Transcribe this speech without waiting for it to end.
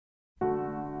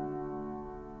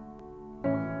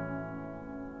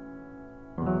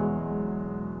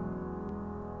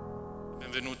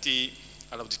benvenuti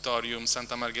all'Auditorium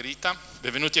Santa Margherita,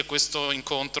 benvenuti a questo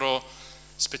incontro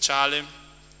speciale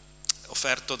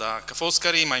offerto da Ca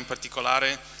Foscari, ma in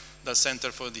particolare dal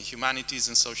Center for the Humanities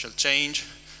and Social Change.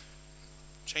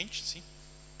 Change? Sì?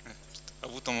 Ho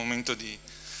avuto un momento di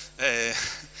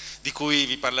cui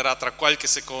vi parlerà tra qualche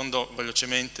secondo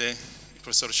velocemente il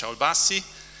professor Shaul Bassi,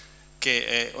 che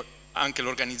è anche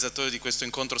l'organizzatore di questo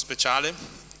incontro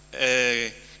speciale.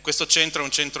 Questo centro è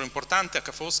un centro importante a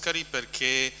Ca Foscari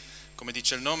perché, come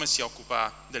dice il nome, si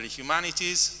occupa delle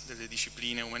humanities, delle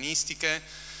discipline umanistiche,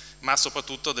 ma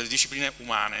soprattutto delle discipline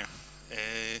umane.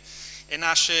 E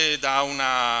nasce da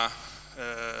una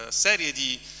serie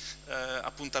di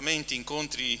appuntamenti,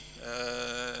 incontri,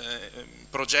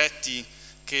 progetti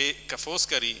che Ca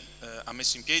Foscari ha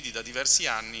messo in piedi da diversi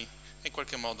anni e in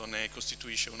qualche modo ne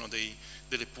costituisce uno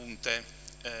delle punte,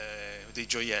 dei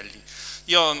gioielli.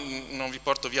 Io non vi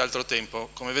porto via altro tempo,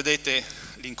 come vedete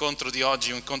l'incontro di oggi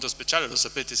è un incontro speciale, lo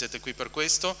sapete, siete qui per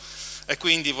questo, e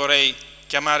quindi vorrei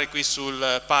chiamare qui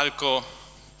sul palco,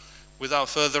 without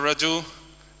further ado,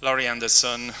 Laurie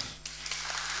Anderson.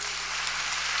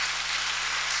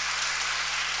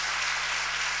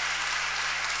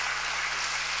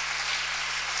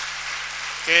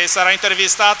 Che sarà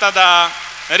intervistata da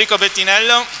Enrico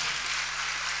Bettinello.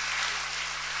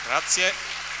 Grazie.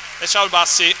 E ciao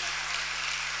Bassi.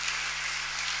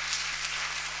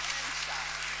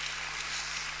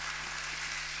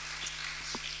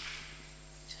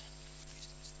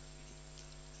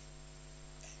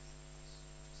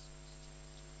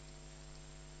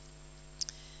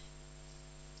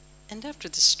 And after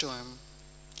the storm,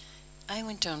 I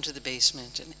went down to the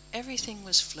basement and everything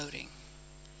was floating.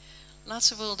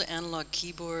 Lots of old analog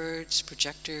keyboards,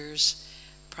 projectors,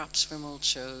 props from old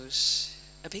shows,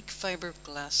 a big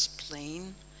fiberglass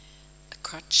plane, a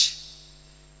crutch,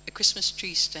 a Christmas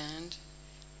tree stand,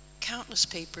 countless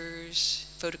papers,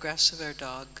 photographs of our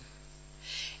dog.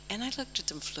 And I looked at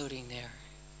them floating there,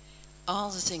 all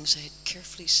the things I had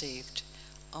carefully saved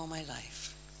all my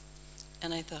life.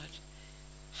 And I thought,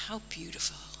 how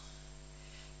beautiful,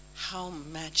 how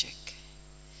magic,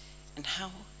 and how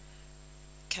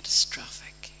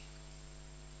catastrophic.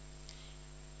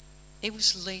 It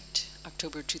was late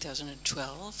October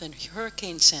 2012, and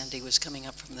Hurricane Sandy was coming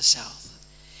up from the south.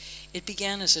 It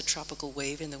began as a tropical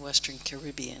wave in the Western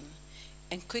Caribbean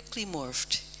and quickly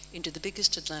morphed into the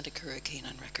biggest Atlantic hurricane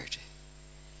on record.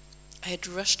 I had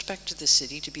rushed back to the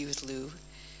city to be with Lou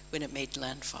when it made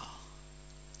landfall.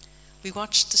 We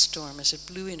watched the storm as it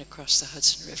blew in across the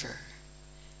Hudson River.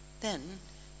 Then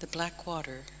the black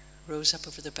water rose up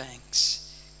over the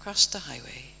banks, crossed the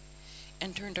highway,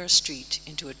 and turned our street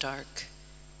into a dark,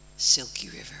 silky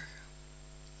river.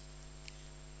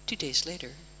 2 days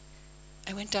later,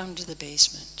 I went down to the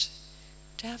basement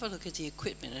to have a look at the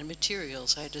equipment and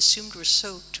materials I had assumed were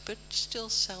soaked but still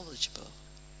salvageable.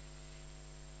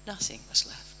 Nothing was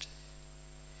left.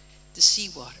 The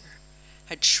seawater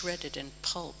had shredded and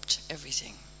pulped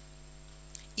everything.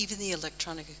 Even the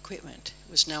electronic equipment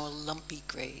was now a lumpy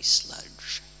gray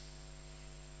sludge.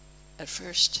 At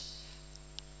first,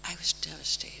 I was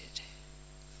devastated.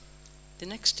 The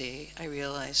next day, I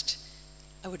realized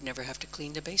I would never have to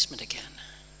clean the basement again.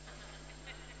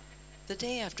 The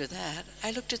day after that,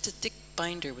 I looked at the thick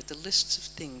binder with the lists of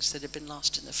things that had been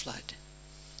lost in the flood.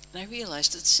 And I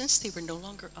realized that since they were no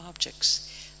longer objects,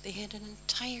 they had an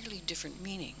entirely different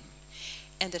meaning,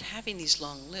 and that having these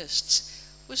long lists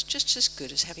was just as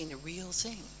good as having the real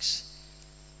things,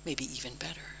 maybe even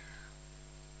better.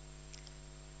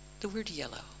 The word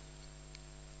yellow.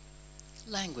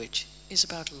 Language is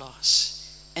about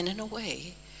loss, and in a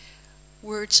way,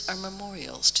 words are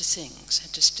memorials to things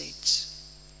and to states.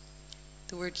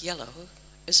 The word yellow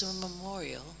is a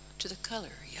memorial to the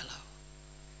color yellow.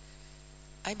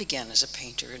 I began as a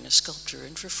painter and a sculptor,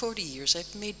 and for 40 years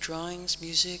I've made drawings,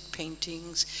 music,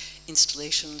 paintings,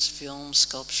 installations, film,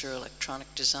 sculpture,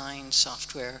 electronic design,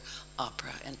 software,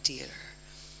 opera, and theater.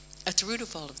 At the root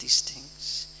of all of these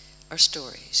things are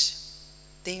stories.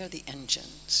 They are the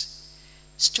engines.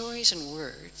 Stories and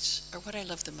words are what I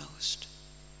love the most.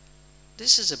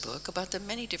 This is a book about the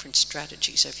many different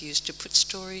strategies I've used to put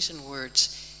stories and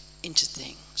words into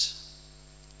things.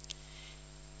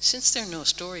 Since there are no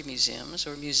story museums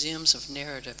or museums of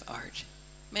narrative art,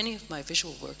 many of my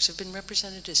visual works have been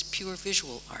represented as pure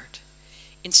visual art,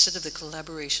 instead of the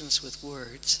collaborations with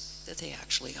words that they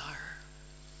actually are.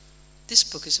 This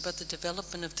book is about the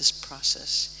development of this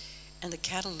process and the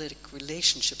catalytic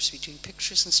relationships between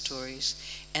pictures and stories,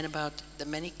 and about the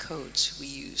many codes we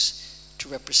use to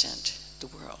represent the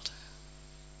world.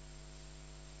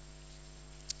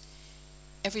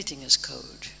 Everything is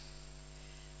code.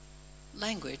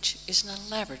 Language is an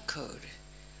elaborate code.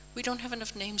 We don't have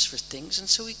enough names for things, and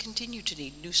so we continue to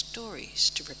need new stories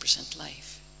to represent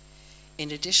life. In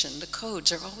addition, the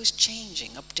codes are always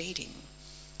changing, updating.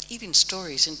 Even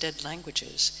stories in dead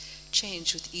languages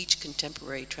change with each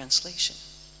contemporary translation.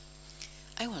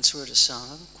 I once wrote a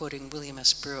song, quoting William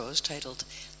S. Burroughs, titled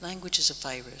 "Language is a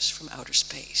Virus from Outer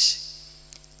Space."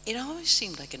 It always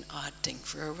seemed like an odd thing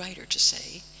for a writer to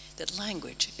say, that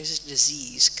language is a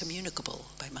disease communicable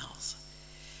by mouth.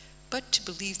 But to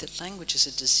believe that language is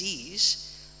a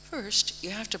disease, first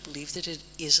you have to believe that it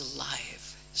is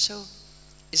alive. So,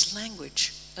 is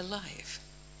language alive?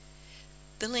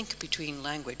 The link between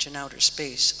language and outer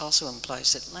space also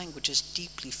implies that language is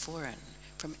deeply foreign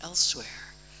from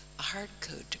elsewhere, a hard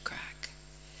code to crack.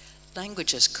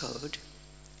 Language as code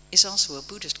is also a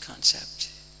Buddhist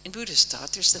concept. In Buddhist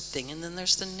thought, there's the thing and then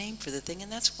there's the name for the thing,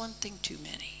 and that's one thing too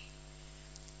many.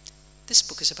 This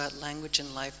book is about language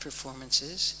and live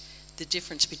performances, the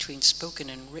difference between spoken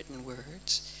and written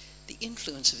words, the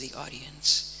influence of the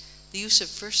audience, the use of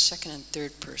first, second, and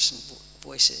third person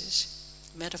voices,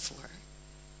 metaphor,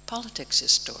 politics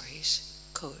as stories,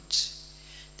 codes,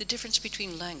 the difference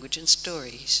between language and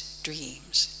stories,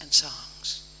 dreams and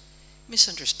songs,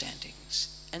 misunderstandings,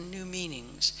 and new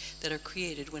meanings that are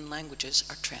created when languages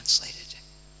are translated.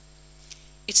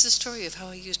 It's the story of how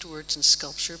I used words in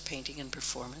sculpture, painting, and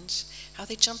performance, how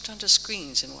they jumped onto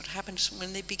screens, and what happens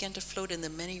when they began to float in the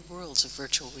many worlds of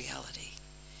virtual reality.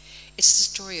 It's the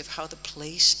story of how the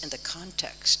place and the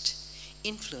context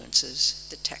influences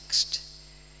the text.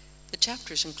 The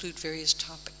chapters include various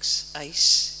topics: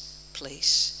 ice,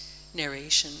 place,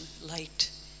 narration, light,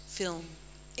 film,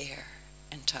 air,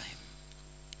 and time.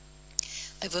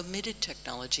 I've omitted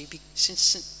technology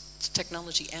since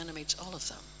technology animates all of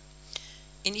them.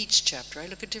 In each chapter, I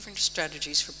look at different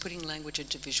strategies for putting language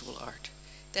into visual art.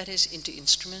 That is, into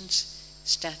instruments,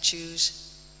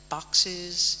 statues,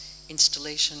 boxes,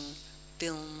 installation,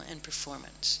 film, and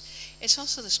performance. It's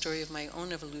also the story of my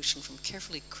own evolution from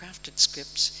carefully crafted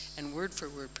scripts and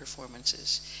word-for-word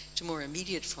performances to more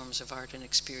immediate forms of art and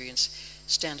experience,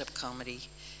 stand-up comedy,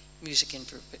 music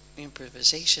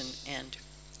improvisation, and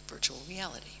virtual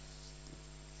reality.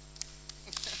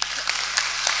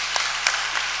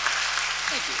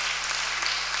 Thank you.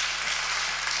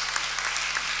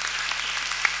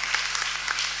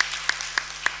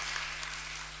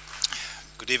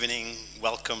 Good evening.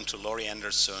 Welcome to Laurie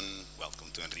Anderson.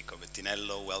 Welcome to Enrico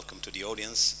Bettinello. Welcome to the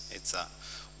audience. It's a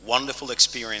wonderful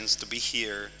experience to be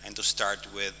here and to start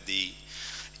with the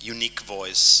unique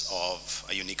voice of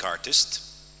a unique artist.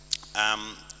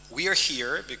 We are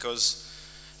here because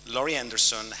Laurie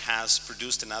Anderson has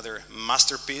produced another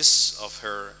masterpiece of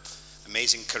her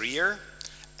amazing career.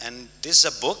 And this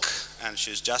is a book, and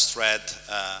she's just read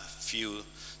a few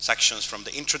sections from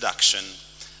the introduction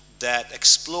that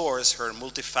explores her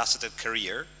multifaceted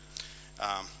career.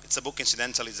 It's a book,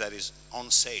 incidentally, that is on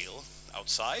sale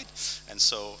outside, and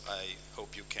so I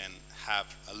hope you can have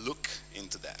a look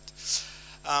into that.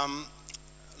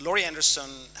 Laurie Anderson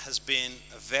has been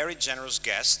a very generous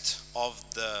guest of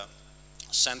the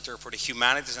Center for the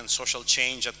Humanities and Social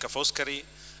Change at Ca Foscari.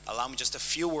 Allow me just a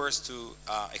few words to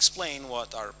explain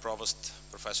what our Provost,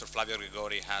 Professor Flavio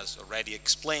Grigori, has already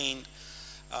explained.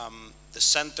 The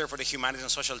Center for the Humanities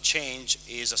and Social Change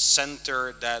is a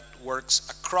center that works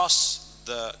across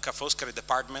the Ca Foscari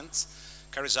department,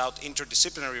 carries out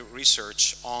interdisciplinary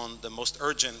research on the most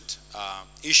urgent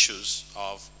issues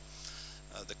of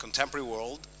the contemporary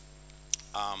world.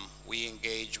 We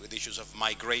engage with issues of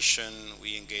migration,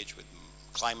 we engage with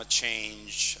climate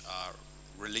change,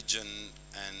 religion,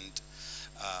 and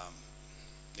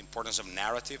the importance of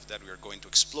narrative that we are going to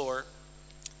explore.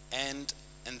 And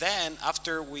then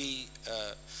after we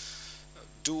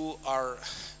do our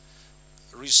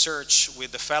research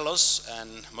with the fellows, and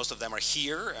most of them are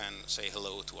here, and say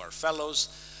hello to our fellows,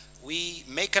 we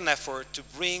make an effort to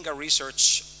bring our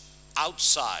research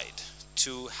outside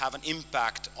to have an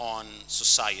impact on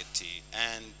society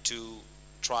and to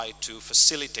try to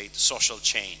facilitate social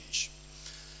change.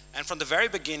 And from the very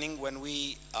beginning, when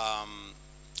we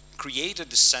created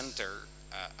the center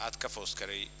at Ca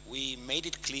Foscari, we made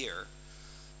it clear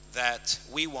that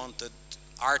we wanted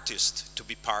artists to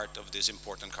be part of this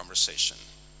important conversation.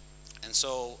 And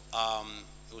so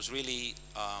it was really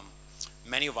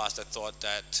many of us that thought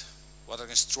that what an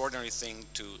extraordinary thing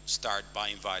to start by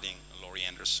inviting Laurie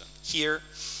Anderson here.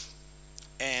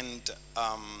 And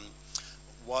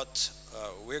what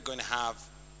we're going to have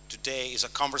today is a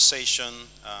conversation.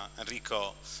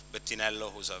 Enrico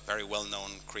Bettinello, who's a very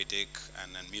well-known critic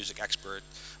and music expert,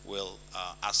 will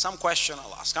ask some question,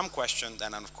 I'll ask some question,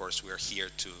 and then of course we're here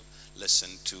to listen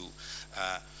to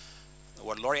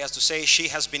what Laurie has to say. She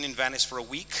has been in Venice for a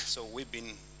week, so we've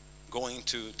been going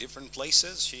to different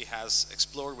places. She has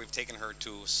explored, we've taken her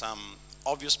to some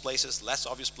obvious places, less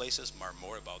obvious places,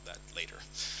 more about that later.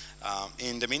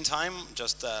 In the meantime,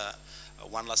 just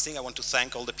one last thing, I want to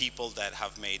thank all the people that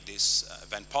have made this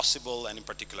event possible, and in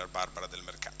particular Barbara del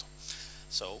Mercato.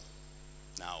 So,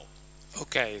 now.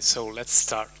 Okay, so let's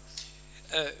start.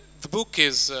 The book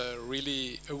is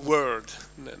really a word,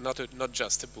 not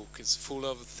just a book. It's full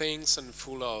of things and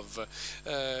full of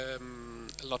a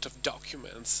lot of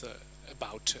documents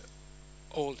about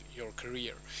all your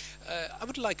career. I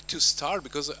would like to start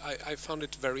because I found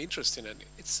it very interesting, and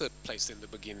it's placed in the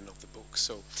beginning of the book,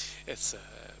 so it's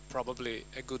probably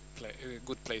a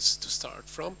good place to start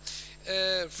from.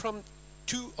 From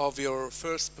two of your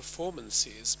first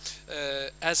performances,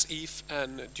 As If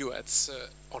and Duets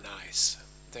on Ice.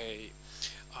 They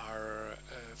are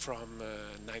from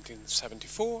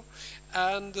 1974,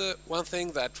 and one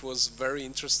thing that was very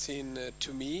interesting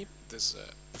to me, these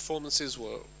performances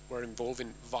were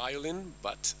involving violin,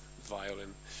 but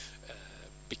violin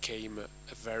became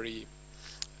a very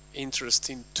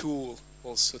interesting tool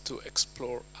also to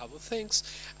explore other things,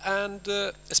 and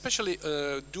especially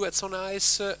Duets on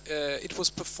Ice, it was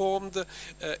performed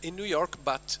in New York,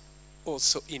 but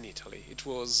also in Italy. It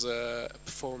was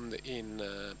performed in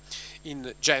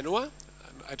Genoa.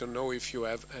 I don't know if you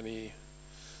have any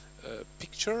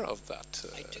picture of that.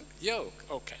 I do. Yeah,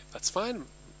 okay, that's fine.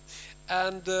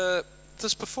 And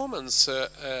this performance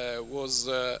was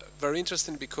very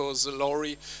interesting because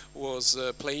Laurie was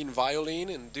playing violin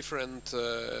in different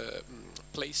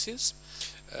places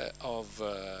of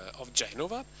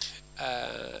Genova,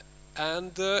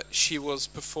 and she was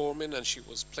performing and she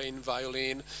was playing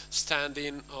violin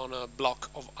standing on a block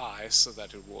of ice so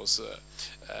that it was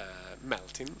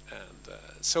melting, and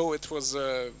so it was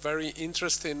very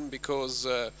interesting because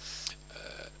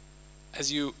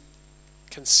as you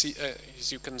can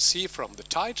see from the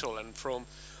title and from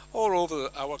all over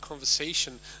our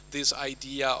conversation, this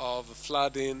idea of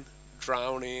flooding,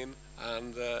 drowning,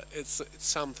 and it's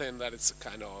something that it's a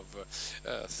kind of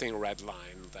thin red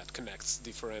line that connects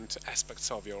different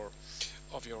aspects of your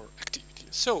activity.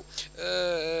 So,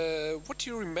 what do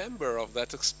you remember of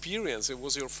that experience? It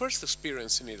was your first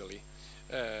experience in Italy.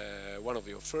 One of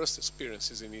your first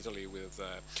experiences in Italy with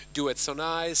Duets on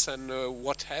Ice, and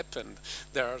what happened.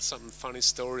 There are some funny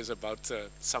stories about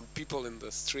some people in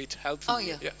the street helping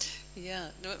you. Yeah.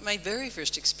 No, my very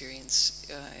first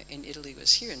experience in Italy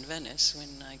was here in Venice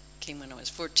when I came when I was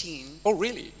 14. Oh,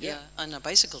 really? Yeah, on a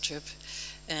bicycle trip.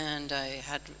 And I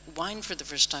had wine for the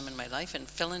first time in my life and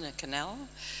fell in a canal.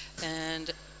 And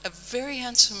a very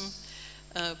handsome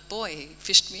boy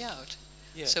fished me out.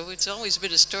 Yeah. So it's always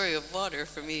been a story of water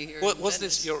for me here. Was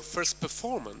this your first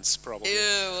performance, probably?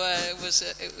 It was.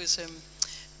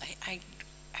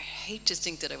 I hate to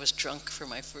think that I was drunk for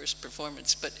my first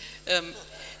performance, but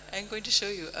I'm going to show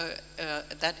you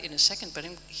that in a second. But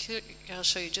I'll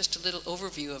show you just a little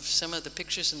overview of some of the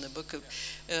pictures in the book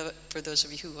for those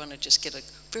of you who want to just get a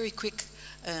very quick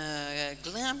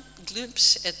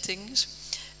glimpse at things.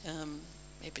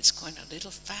 Maybe it's going a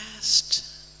little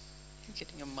fast. I'm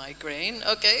getting a migraine.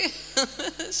 Okay,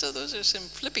 so those are some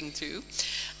flipping through.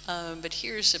 But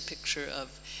here's a picture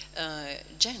of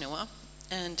Genoa,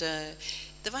 and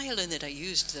the violin that I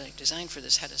used, that I designed for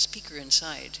this, had a speaker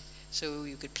inside, so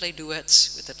you could play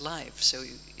duets with it live. So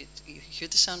you hear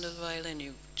the sound of the violin,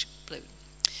 you play.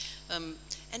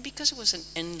 And because it was an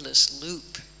endless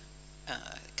loop,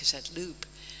 cassette loop,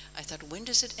 I thought, when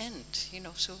does it end? You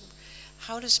know, so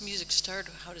how does music start?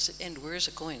 How does it end? Where is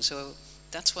it going? So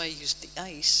that's why I used the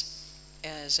ice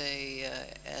as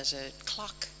a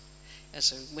clock.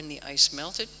 When the ice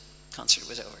melted, concert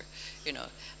was over, you know.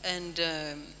 And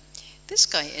this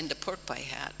guy in the pork pie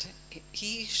hat,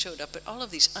 he showed up at all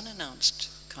of these unannounced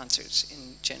concerts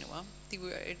in Genoa.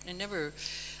 I never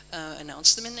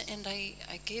announced them, and I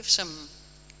gave some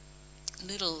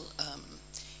little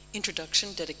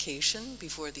introduction, dedication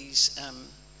before these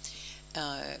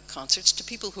concerts to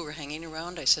people who were hanging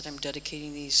around. I said, I'm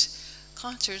dedicating these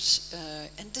concerts,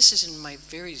 and this is in my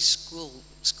very school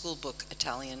book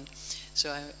Italian,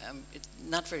 so I'm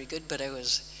not very good, but I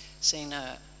was saying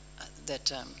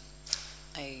that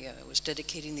I was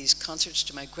dedicating these concerts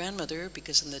to my grandmother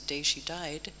because on the day she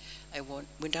died, I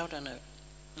went out on a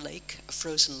lake, a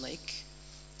frozen lake,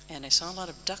 and I saw a lot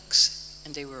of ducks,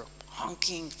 and they were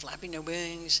honking, flapping their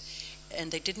wings,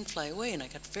 and they didn't fly away, and I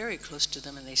got very close to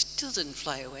them and they still didn't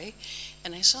fly away,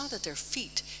 and I saw that their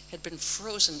feet had been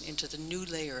frozen into the new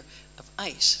layer of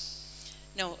ice.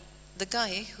 Now, the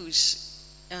guy who's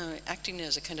acting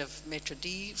as a kind of maitre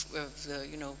d' of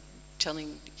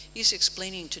he's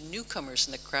explaining to newcomers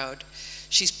in the crowd,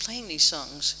 she's playing these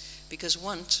songs because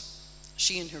once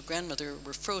she and her grandmother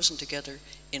were frozen together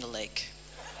in a lake.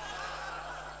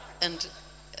 And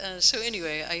so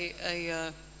anyway,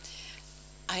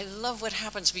 I love what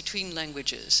happens between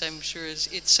languages. I'm sure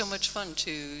it's so much fun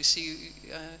to see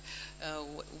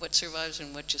what survives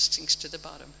and what just sinks to the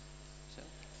bottom. So.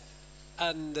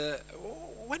 And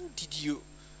when did you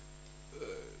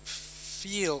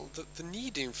feel the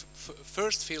needing,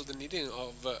 first feel the needing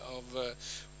of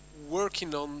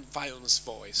working on violin's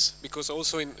voice? Because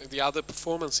also in the other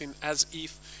performance, in As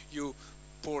If, you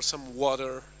pour some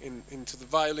water into the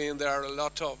violin. There are a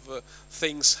lot of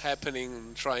things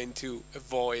happening, trying to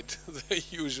avoid the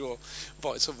usual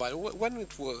voice of violin. When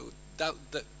it will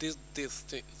this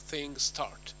thing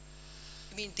start?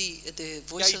 I mean the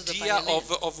voice of the idea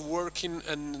violin? of working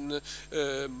and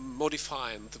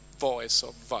modifying the voice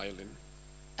of violin.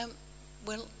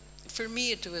 Well, for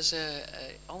me it was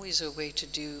always a way to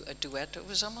do a duet. It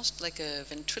was almost like a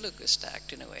ventriloquist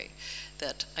act in a way,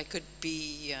 that I could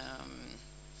be,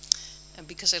 and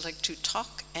because I like to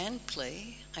talk and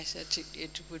play, I said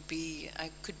it would be, I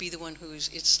could be the one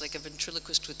it's like a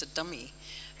ventriloquist with a dummy,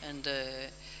 and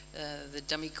the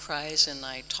dummy cries and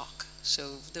I talk.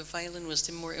 So the violin was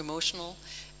the more emotional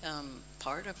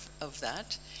part of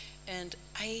that, and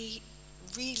I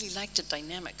really liked the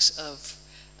dynamics of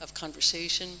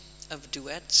conversation, of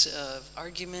duets, of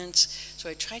arguments. So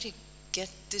I try to get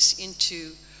this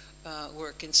into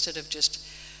work instead of just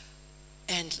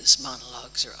endless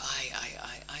monologues or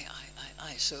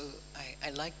I. So I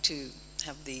like to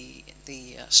have the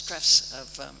stress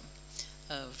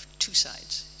of two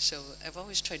sides. So I've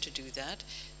always tried to do that.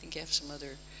 I think I have some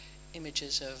other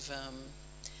images of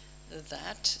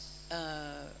that.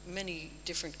 Many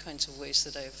different kinds of ways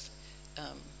that I've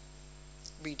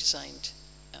redesigned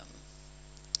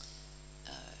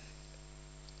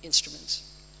instruments.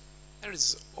 There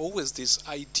is always this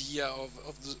idea of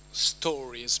the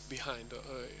stories behind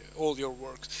all your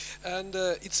works, and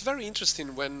it's very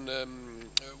interesting when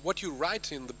what you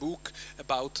write in the book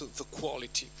about the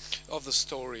quality of the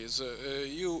stories.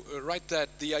 You write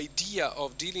that the idea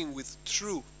of dealing with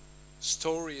true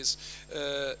stories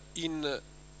in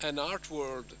an art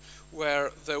world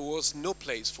where there was no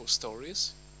place for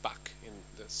stories back in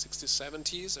the 60s,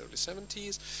 70s, early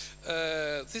 70s.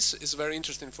 This is very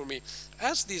interesting for me.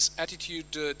 Has this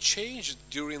attitude changed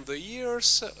during the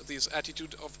years, this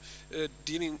attitude of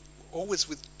dealing always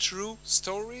with true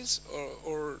stories,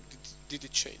 or did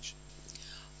it change?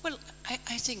 Well, I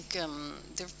think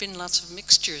there have been lots of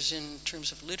mixtures in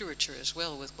terms of literature as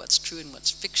well, with what's true and what's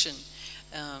fiction.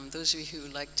 Those of you who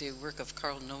like the work of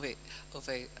Carl Ove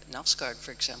Knausgaard,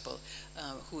 for example,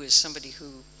 who is somebody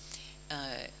who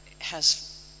has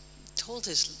told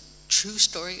his true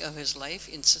story of his life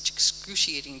in such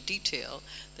excruciating detail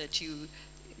that you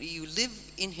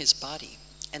live in his body,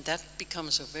 and that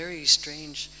becomes a very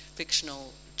strange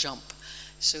fictional jump.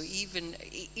 So even,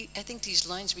 I think these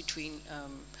lines between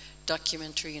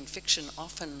documentary and fiction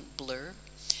often blur,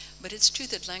 but it's true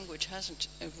that language hasn't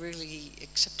really,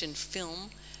 except in film,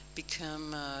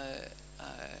 become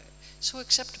so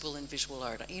acceptable in visual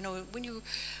art. You know, when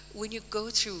you go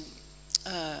through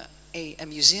a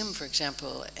museum, for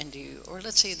example, and or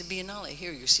let's say the Biennale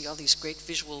here, you see all these great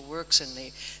visual works, and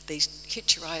they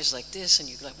hit your eyes like this, and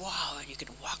you're like, wow, and you can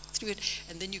walk through it,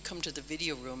 and then you come to the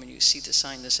video room and you see the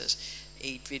sign that says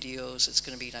 8 videos, it's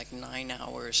going to be like 9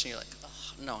 hours, and you're like,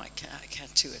 oh, no, I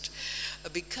can't do it.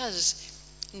 Because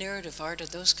narrative art or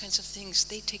those kinds of things,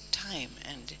 they take time,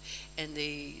 and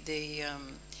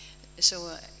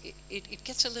so it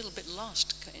gets a little bit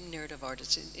lost in narrative art.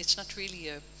 It's not really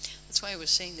a. That's why I was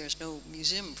saying there's no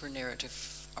museum for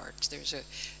narrative art. There's a,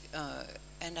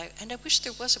 and I wish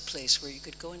there was a place where you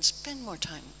could go and spend more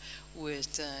time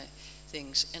with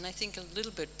things. And I think a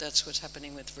little bit that's what's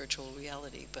happening with virtual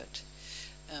reality. But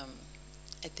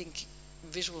I think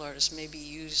visual artists maybe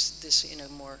use this in a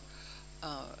more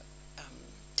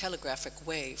telegraphic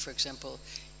way. For example,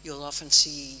 you'll often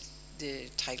see the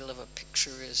title of a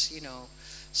picture is, you know,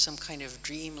 some kind of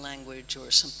dream language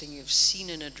or something you've seen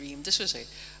in a dream. This was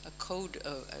a code.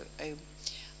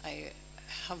 I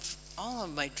have all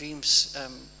of my dreams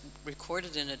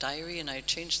recorded in a diary, and I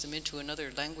changed them into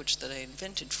another language that I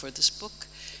invented for this book,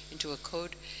 into a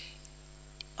code.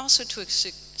 Also to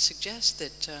suggest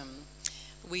that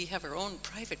we have our own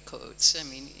private codes. I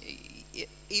mean,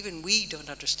 even we don't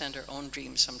understand our own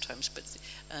dreams sometimes, but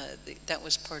that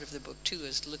was part of the book too,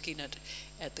 is looking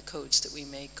at the codes that we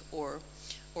make, or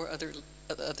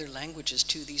other languages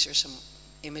too. These are some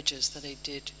images that I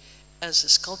did as a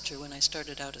sculptor when I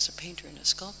started out as a painter and a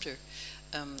sculptor.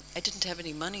 I didn't have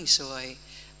any money, so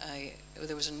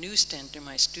there was a newsstand near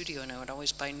my studio, and I would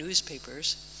always buy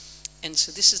newspapers. And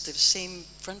so this is the same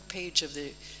front page of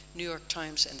the New York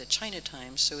Times and the China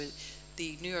Times. So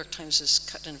the New York Times is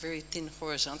cut in very thin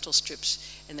horizontal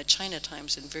strips, and the China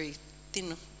Times in very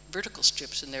thin vertical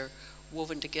strips, and they're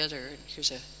woven together. And here's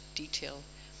a detail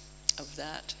of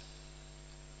that.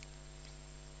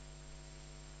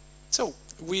 So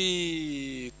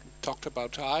we talked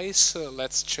about ice.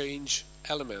 Let's change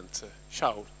element.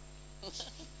 Shao.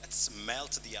 Let's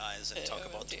melt the ice and talk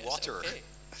about water. Okay.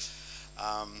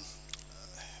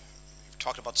 We've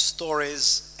talked about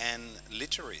stories, and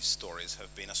literary stories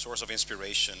have been a source of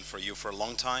inspiration for you for a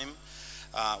long time.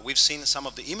 We've seen some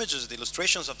of the images, the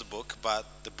illustrations of the book, but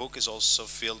the book is also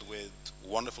filled with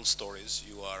wonderful stories.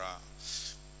 You are a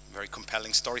very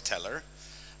compelling storyteller.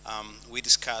 We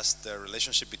discussed the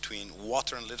relationship between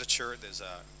water and literature. There's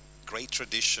a great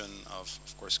tradition of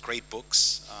course, great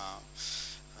books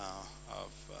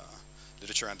of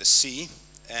literature and the sea.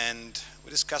 And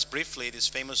we discussed briefly this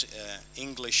famous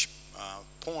English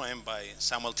poem by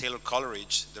Samuel Taylor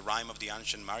Coleridge, The Rime of the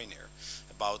Ancient Mariner,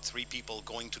 about three people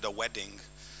going to the wedding,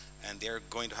 and they're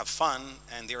going to have fun,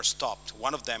 and they're stopped.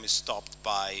 One of them is stopped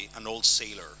by an old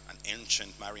sailor, an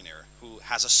ancient mariner, who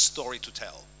has a story to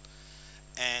tell.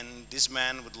 And this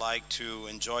man would like to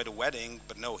enjoy the wedding,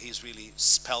 but no, he's really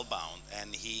spellbound,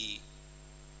 and he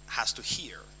has to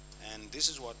hear. And this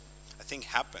is what I think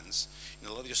happens in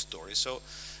a lot of your stories. So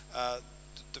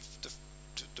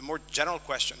the more general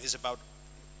question is about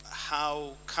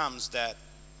how comes that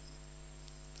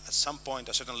at some point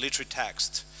a certain literary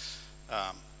text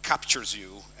captures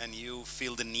you and you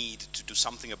feel the need to do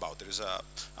something about it. There's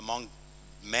among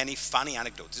many funny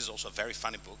anecdotes, this is also a very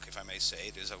funny book, if I may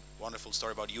say. There's a wonderful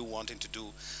story about you wanting to do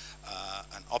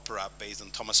an opera based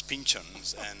on Thomas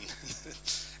Pynchon's,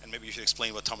 and maybe you should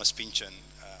explain what Thomas Pynchon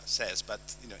says. But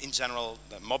you know, in general,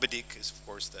 Moby Dick is of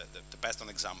course the best known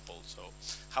example. So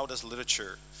how does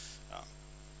literature?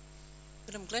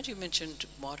 But I'm glad you mentioned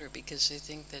water, because I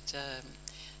think that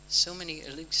so many,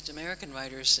 at least American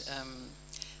writers,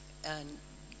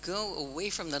 go away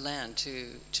from the land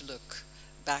to look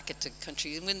back at the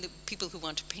country. And when the people who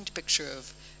want to paint a picture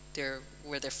of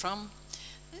where they're from,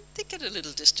 they get a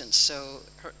little distance. So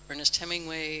Ernest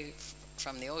Hemingway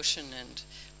from the ocean, and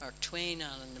Mark Twain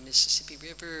out on the Mississippi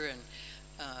River, and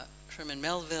Herman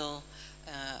Melville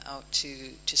out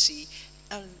to sea.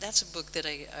 And that's a book that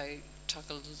I talk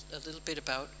a little bit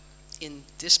about in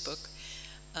this book.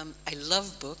 I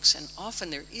love books, and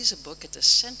often there is a book at the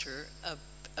center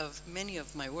of many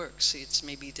of my works. It's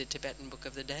maybe the Tibetan Book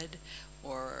of the Dead,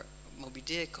 or Moby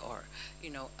Dick, or you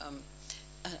know,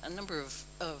 a number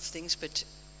of things. But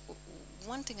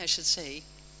one thing I should say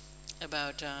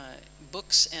about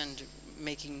books and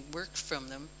making work from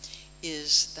them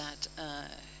is that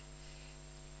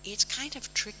it's kind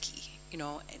of tricky, you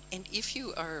know. And if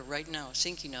you are right now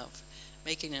thinking of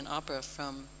making an opera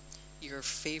from your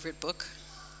favorite book,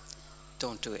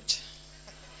 don't do it.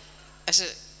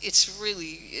 It's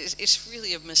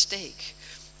really a mistake,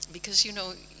 because you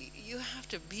know, you have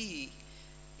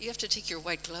to take your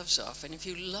white gloves off, and if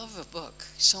you love a book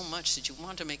so much that you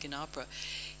want to make an opera,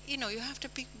 you know, you have to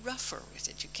be rougher with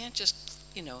it. You can't just,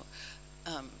 you know,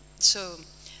 so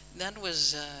that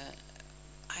was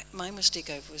my mistake.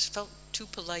 I felt too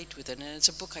polite with it, and it's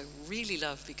a book I really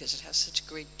love because it has such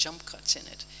great jump cuts in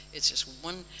it. It's just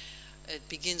one. It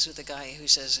begins with a guy who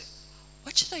says,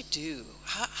 "What should I do?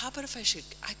 How about if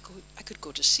I could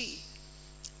go to sea?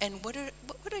 And what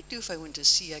would I do if I went to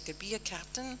sea? I could be a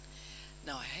captain.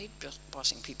 No, I hate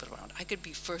bossing people around. I could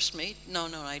be first mate. No,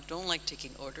 I don't like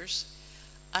taking orders.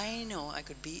 I know I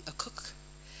could be a cook,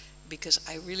 because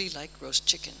I really like roast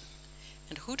chicken.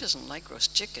 And who doesn't like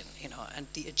roast chicken, you know? And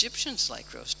the Egyptians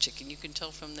like roast chicken. You can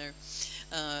tell from their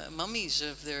mummies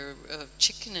of their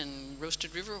chicken and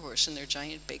roasted river horse and their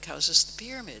giant bakehouses, the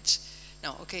pyramids.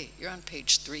 Now, okay, you're on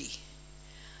page 3.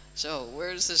 So where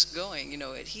is this going? You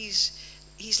know, he's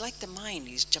like the mind.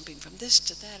 He's jumping from this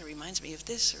to that. It reminds me of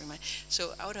this.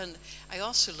 So I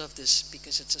also love this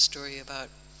because it's a story about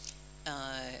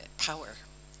power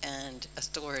and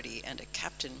authority, and a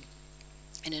captain,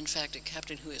 and in fact a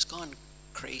captain who has gone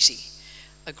crazy.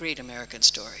 A great American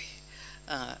story.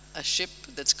 A ship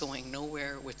that's going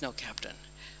nowhere with no captain.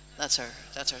 That's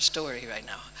our story right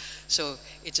now. So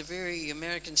it's a very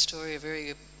American story, a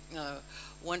very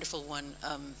wonderful one,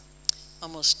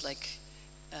 almost like,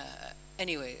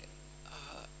 anyway,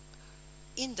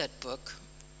 in that book,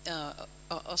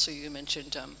 also you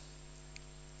mentioned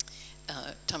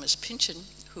Thomas Pynchon,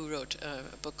 who wrote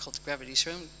a book called Gravity's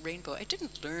Rainbow. I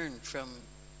didn't learn from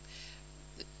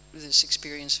this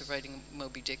experience of writing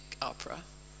Moby Dick opera.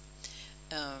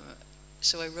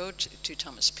 So I wrote to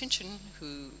Thomas Pynchon,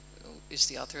 who is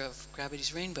the author of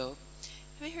Gravity's Rainbow,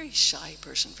 a very shy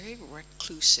person, very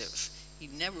reclusive. He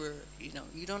never,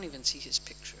 you don't even see his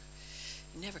picture.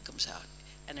 He never comes out.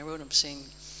 And I wrote him saying,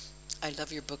 I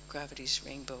love your book, Gravity's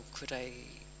Rainbow. Could I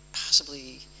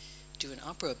possibly do an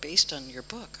opera based on your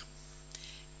book?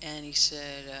 And he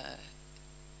said,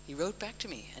 he wrote back to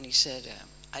me and he said,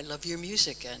 I love your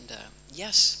music, and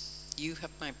yes, you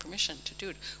have my permission to do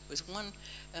it, with one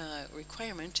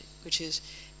requirement, which is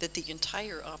that the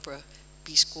entire opera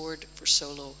be scored for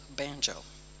solo banjo.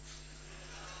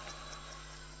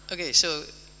 Okay, so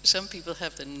some people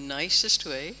have the nicest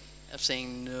way of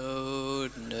saying, no,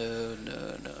 no,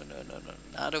 no, no, no, no, no,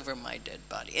 not over my dead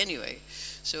body. Anyway,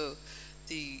 so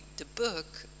the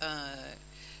book,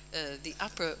 the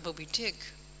opera Moby Dick,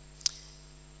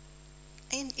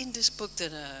 in this book,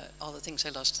 that All the Things I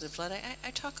Lost in the Flood,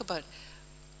 I talk about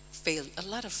a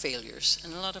lot of failures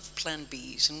and a lot of plan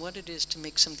Bs and what it is to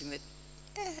make something that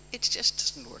it just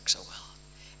doesn't work so well.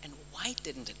 And why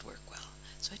didn't it work well?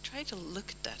 So I try to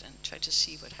look at that and try to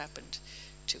see what happened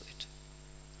to it.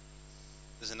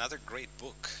 There's another great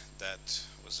book that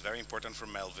was very important for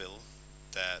Melville,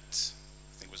 that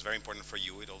I think was very important for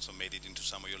you. It also made it into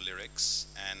some of your lyrics,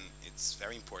 and it's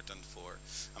very important for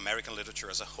American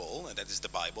literature as a whole, and that is the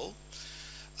Bible.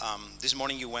 This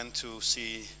morning you went to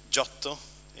see Giotto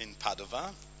in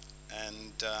Padova,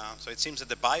 and so it seems that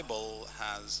the Bible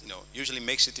has, usually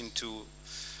makes it into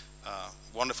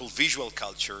wonderful visual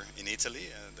culture in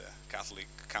Italy, the Catholic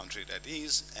country that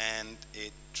is, and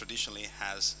it traditionally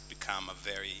has become a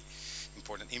very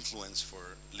important influence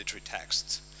for literary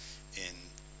texts in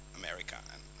America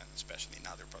and especially in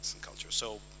other Protestant cultures.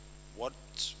 So what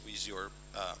is your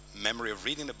memory of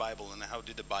reading the Bible, and how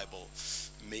did the Bible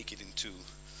make it into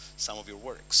some of your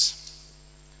works?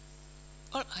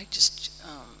 Well, I just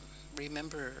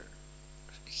remember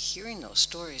hearing those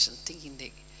stories and thinking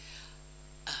they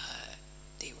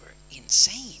were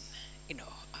insane,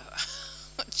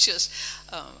 just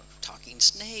talking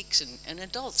snakes, and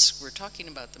adults were talking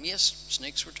about them. Yes,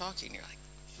 snakes were talking. You're like,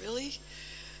 really?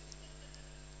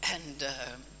 And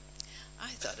I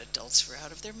thought adults were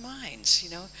out of their minds,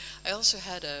 I also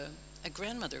had a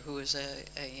grandmother who was a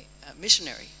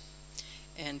missionary,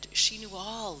 and she knew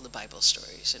all the Bible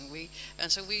stories,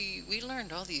 and so we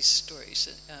learned all these stories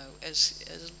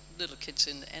as little kids,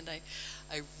 and I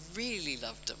really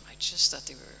loved them. I just thought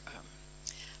they were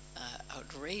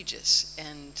outrageous.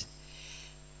 And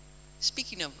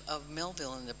speaking of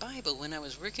Melville and the Bible, when I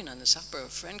was working on this opera, a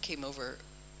friend came over,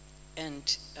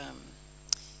 and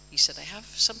he said, I have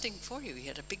something for you. He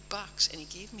had a big box, and he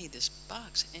gave me this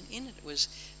box, and in it was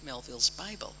Melville's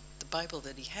Bible, the Bible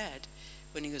that he had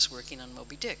when he was working on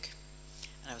Moby Dick.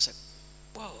 And I was like,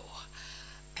 whoa.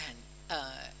 And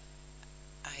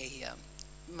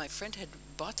my friend had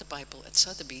bought the Bible at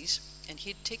Sotheby's, and he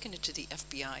had taken it to the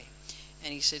FBI.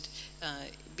 And he said,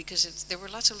 because there were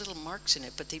lots of little marks in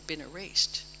it, but they'd been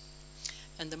erased.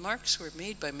 And the marks were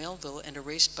made by Melville and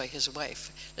erased by his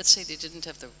wife. Let's say they didn't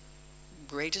have the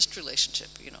greatest relationship,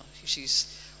 she's,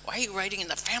 why are you writing in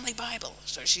the family Bible?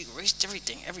 So she erased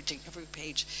everything, every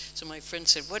page. So my friend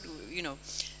said, what,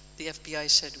 the FBI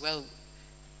said, well,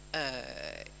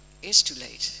 it's too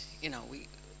late.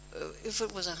 If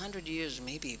it was 100 years,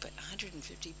 maybe, but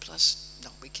 150 plus,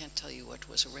 no, we can't tell you what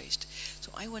was erased.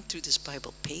 So I went through this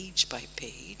Bible page by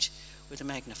page with a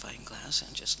magnifying glass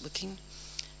and just looking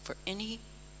for any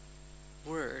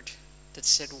word that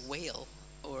said whale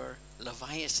or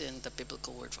Leviathan, the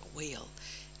biblical word for whale,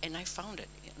 and I found it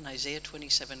in Isaiah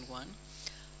 27:1,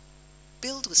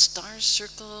 filled with stars,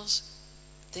 circles,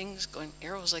 things going,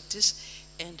 arrows like this,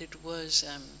 and it was,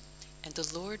 and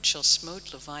the Lord shall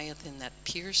smote Leviathan, that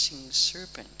piercing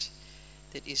serpent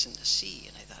that is in the sea.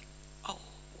 And I thought, oh,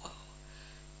 whoa,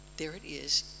 there it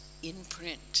is in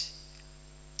print,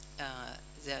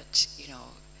 that,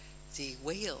 the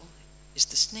whale is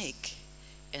the snake,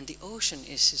 and the ocean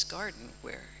is his garden,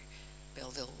 where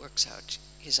Melville works out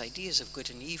his ideas of good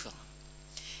and evil.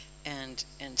 And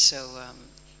so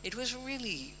it was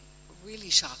really, really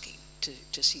shocking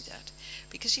to see that,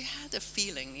 because you had the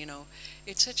feeling,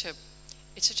 it's such a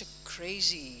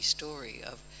crazy story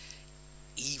of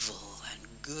evil and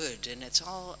good, and it's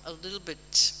all a little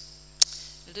bit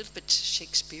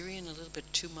Shakespearean, a little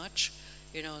bit too much,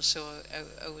 you know. So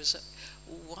I was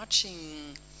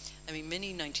watching, I mean,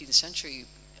 many 19th century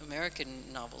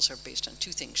American novels are based on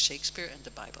two things, Shakespeare and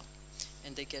the Bible.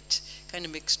 And they get kind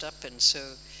of mixed up, and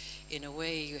so in a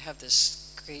way you have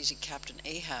this crazy Captain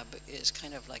Ahab is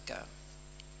kind of like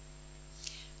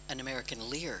an American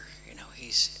Lear, you know.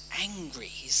 He's angry,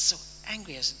 he's so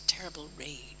angry, he has a terrible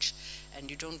rage, and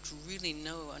you don't really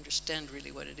understand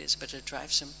really what it is, but it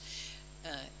drives him,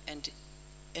 and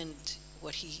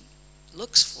what he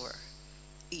looks for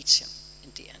eats him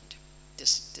in the end.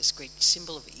 This great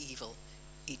symbol of evil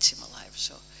eats him alive.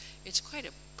 So it's quite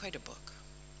a book.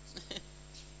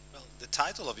 Well, the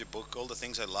title of your book, All the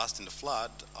Things I Lost in the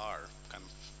Flood, are kind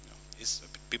of, you know, is a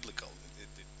bit biblical.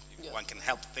 Yeah. One can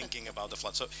help thinking about the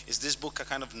flood. So is this book a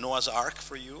kind of Noah's Ark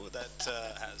for you that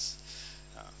has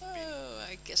been... Oh,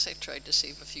 I guess I tried to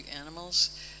save a few animals.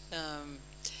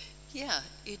 Yeah,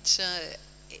 it's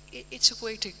a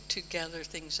way to gather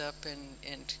things up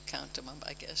and count them up,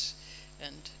 I guess,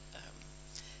 and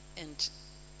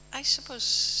I suppose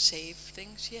save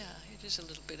things. Yeah, it is a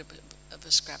little bit of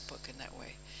a scrapbook in that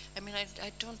way. I mean,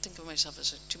 I don't think of myself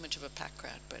as too much of a pack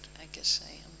rat, but I guess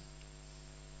I am.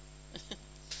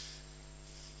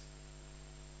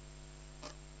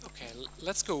 Okay,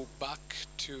 let's go back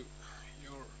to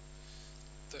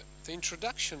the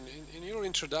introduction. In your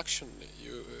introduction,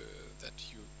 that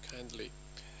you kindly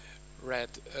read,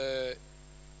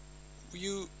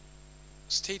 you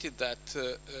stated that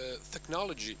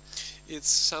technology is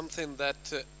something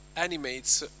that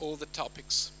animates all the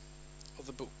topics of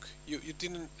the book. You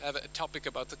didn't have a topic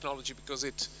about technology because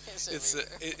it's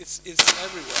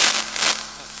everywhere.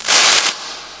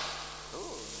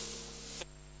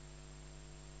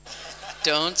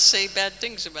 Don't say bad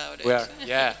things about it. Where?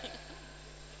 Yeah.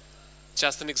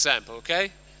 Just an example,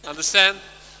 okay? Understand?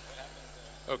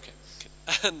 Okay.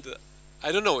 And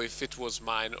I don't know if it was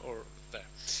mine or there.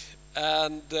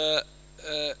 And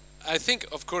I think,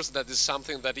 of course, that is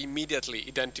something that immediately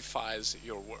identifies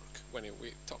your work when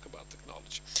we talk about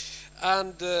technology.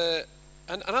 And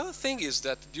another thing is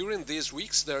that during these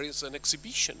weeks there is an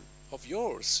exhibition of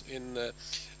yours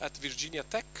at Virginia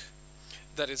Tech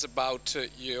that is about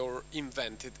your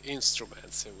invented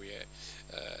instruments. And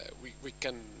we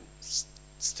can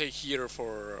stay here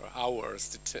for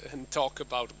hours and talk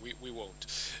about, we won't,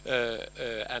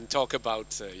 and talk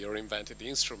about your invented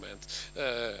instrument.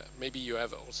 Maybe you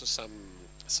have also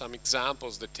some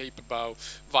examples, the tape bow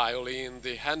violin,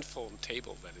 the handphone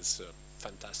table, that is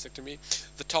fantastic to me,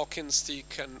 the talking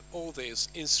stick, and all these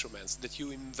instruments that you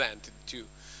invented to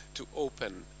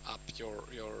open up your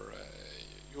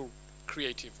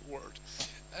creative world.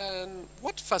 And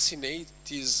what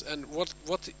fascinates and what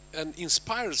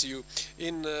inspires you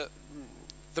in the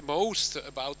most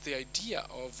about the idea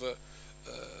of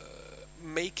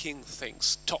making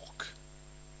things talk?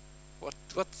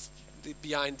 What's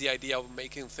behind the idea of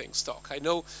making things talk? I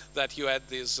know that you had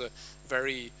this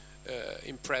very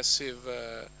impressive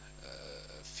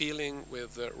feeling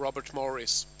with Robert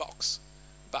Morris box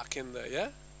back in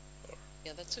the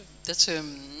Yeah, that's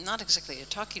not exactly a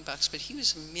talking box, but he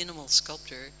was a minimal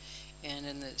sculptor, and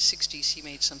in the 60s he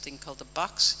made something called a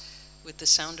box with the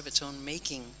sound of its own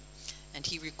making, and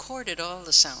he recorded all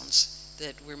the sounds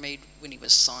that were made when he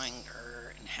was sawing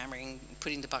and hammering,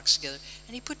 putting the box together,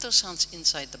 and he put those sounds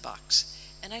inside the box.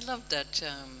 And I loved that.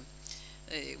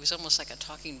 It was almost like a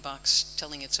talking box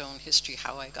telling its own history,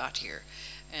 how I got here,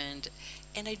 and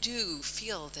I do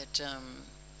feel that.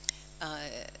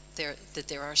 That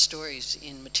there are stories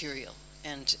in material,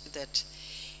 and that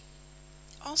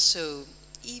also,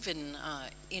 even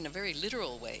in a very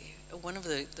literal way, one of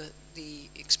the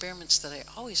experiments that I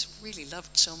always really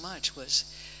loved so much was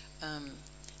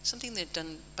something they'd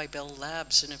done by Bell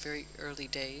Labs in a very early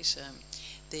days.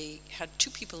 They had two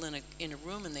people in a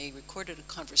room, and they recorded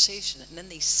a conversation, and then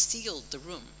they sealed the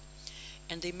room,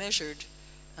 and they measured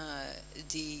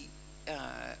the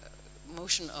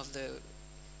motion of the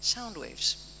sound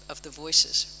waves of the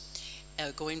voices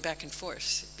going back and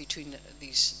forth between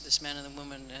this man and the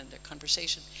woman and their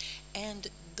conversation. And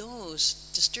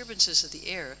those disturbances of the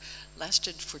air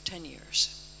lasted for 10 years.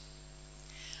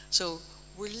 So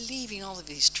we're leaving all of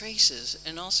these traces.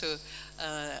 And also,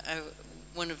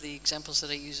 one of the examples that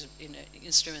I use in an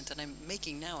instrument that I'm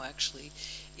making now actually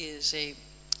is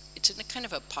it's in a kind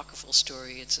of apocryphal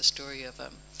story. It's a story of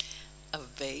a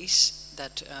vase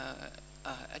that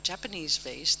a Japanese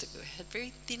vase that had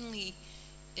very thinly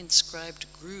inscribed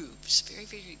grooves, very,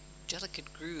 very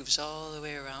delicate grooves all the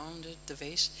way around the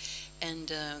vase. And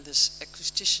this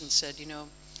acoustician said, you know,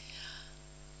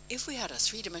 if we had a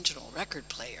three-dimensional record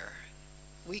player,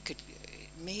 we could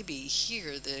maybe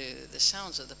hear the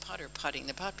sounds of the potter potting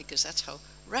the pot, because that's how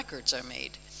records are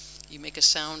made. You make a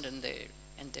sound and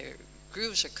their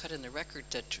grooves are cut in the record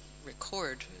that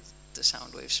record the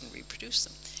sound waves and reproduce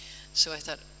them. So I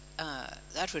thought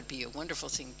that would be a wonderful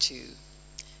thing to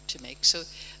make. So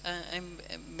I'm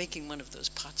making one of those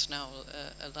pots now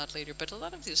a lot later, but a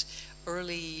lot of these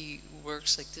early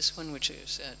works like this one, which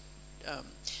is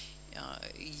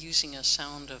using a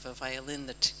sound of a violin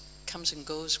that comes and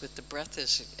goes with the breath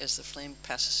as the flame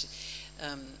passes,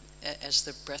 as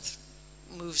the breath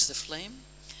moves the flame,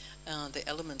 the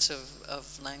elements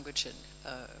of language and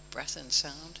breath and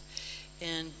sound,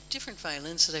 and different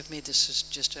violins that I've made. This is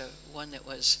just one that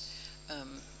was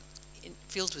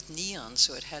filled with neon,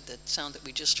 so it had that sound that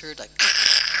we just heard, like,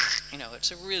 you know,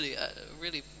 it's a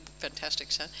really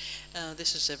fantastic sound.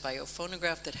 This is a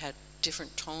biophonograph that had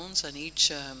different tones on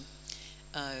each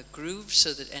groove,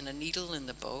 so that, and a needle in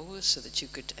the bow, so that you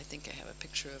could, I think I have a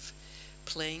picture of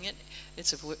playing it.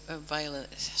 It's a violin.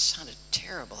 It sounded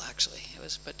terrible, actually. It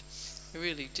was, but I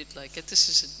really did like it. This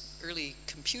is an early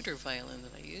computer violin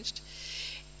that I used.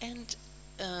 And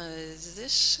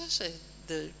this is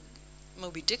the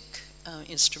Moby Dick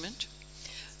instrument,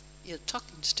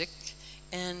 talking stick,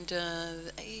 and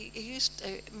I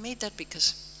made that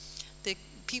because the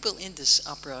people in this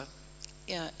opera,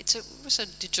 it was a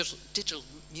digital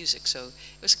music, so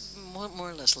it was more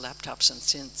or less laptops and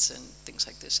synths and things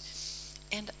like this.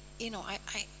 And you know, I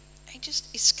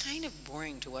just, it's kind of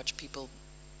boring to watch people,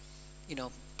 you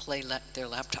know, play their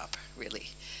laptop, really.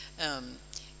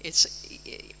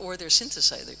 Or their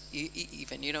synthesizer,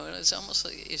 even, you know, it's almost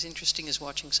like as interesting as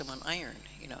watching someone iron,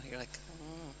 you know, you're like,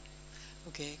 oh,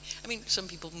 okay. I mean, some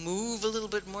people move a little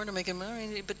bit more to make them,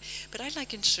 but I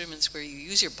like instruments where you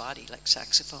use your body, like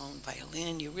saxophone,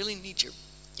 violin. You really need your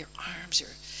arms,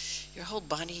 your whole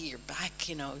body, your back,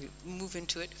 you know, you move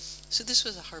into it. So this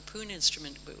was a harpoon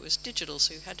instrument, but it was digital,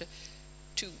 so you had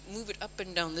to move it up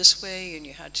and down this way, and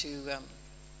you had to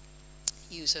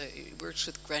it works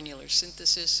with granular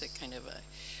synthesis, a kind of a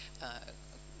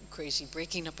crazy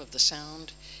breaking up of the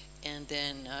sound, and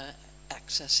then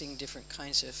accessing different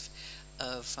kinds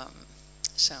of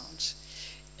sounds.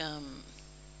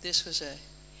 This was a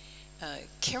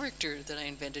character that I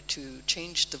invented to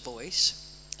change the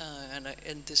voice,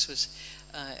 and this was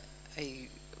I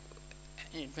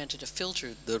invented a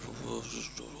filter,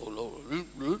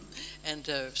 and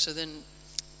so then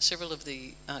several of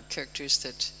the characters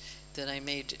that I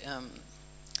made,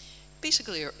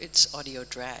 basically it's audio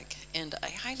drag, and I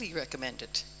highly recommend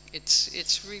it.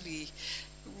 It's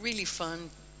really fun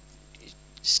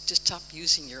to stop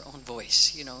using your own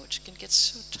voice, you know, which can get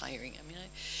so tiring. I mean,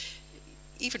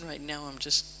 even right now I'm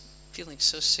just feeling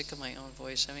so sick of my own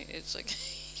voice. I mean, it's like,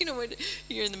 you know, when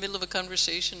you're in the middle of a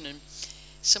conversation and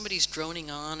somebody's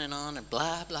droning on and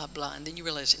blah, blah, blah, and then you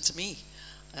realize it's me.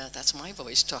 That's my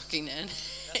voice talking, and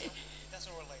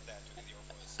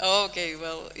oh, okay,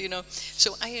 well, you know,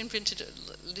 so I invented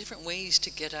different ways to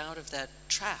get out of that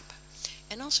trap,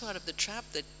 and also out of the trap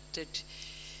that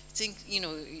think, you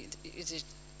know, it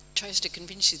tries to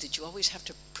convince you that you always have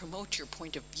to promote your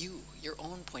point of view, your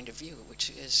own point of view, which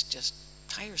is just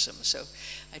tiresome. So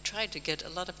I tried to get a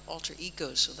lot of alter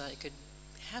egos so that I could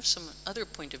have some other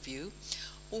point of view,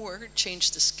 or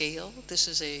change the scale. This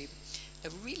is a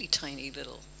really tiny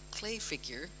little clay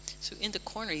figure. So in the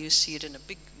corner you see it in a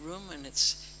big room, and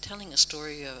it's telling a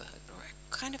story, or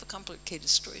kind of a complicated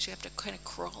story, so you have to kind of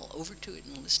crawl over to it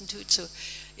and listen to it. So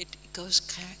it goes,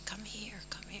 come here,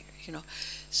 you know.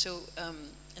 So,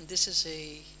 and this is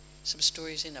some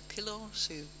stories in a pillow,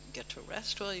 so you get to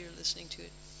rest while you're listening to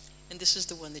it. And this is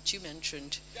the one that you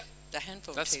mentioned, the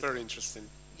handphone That's table. very interesting.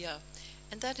 Yeah,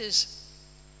 and that is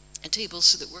a table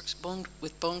so that works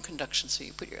with bone conduction. So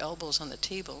you put your elbows on the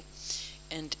table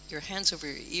and your hands over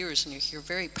your ears, and you hear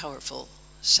very powerful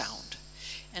sound.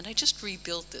 And I just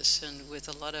rebuilt this, and with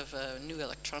a lot of new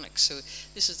electronics. So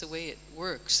this is the way it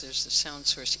works. There's the sound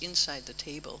source inside the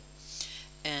table,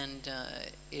 and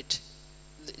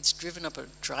it's driven up a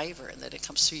driver, and then it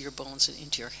comes through your bones and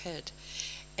into your head.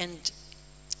 And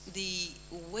the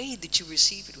way that you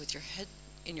receive it with your head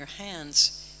in your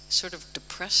hands, sort of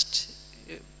depressed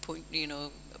point, you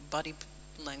know, body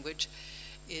language,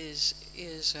 is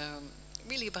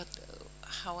really about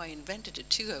how I invented it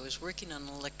too. I was working on an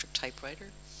electric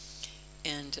typewriter,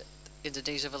 and in the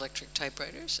days of electric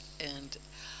typewriters, and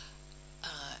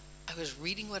I was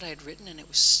reading what I had written, and it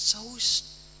was so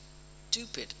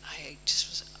stupid. I just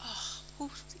was,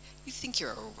 oh, you think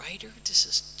you're a writer? This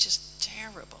is just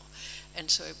terrible. And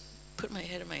so I put my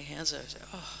head in my hands, and I was like,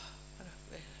 oh,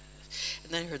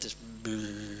 and then I heard this,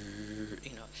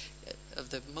 you know, of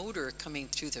the motor coming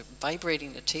through, the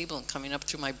vibrating the table and coming up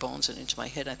through my bones and into my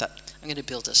head. I thought, I'm going to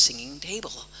build a singing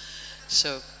table.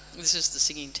 So this is the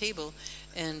singing table,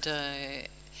 and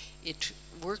it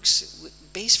works.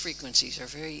 Bass frequencies are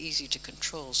very easy to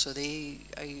control, so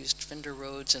I used Fender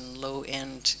Rhodes and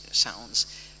low-end sounds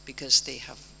because they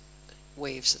have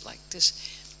waves like this.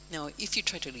 Now, if you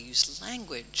try to use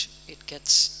language, it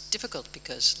gets difficult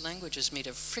because language is made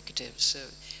of fricatives, so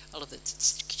all of the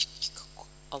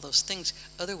all those things.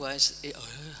 Otherwise, it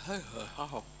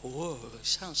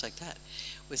sounds like that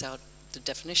without the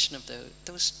definition of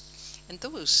those. And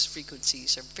those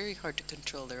frequencies are very hard to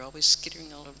control. They're always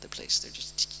skittering all over the place. They're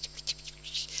just...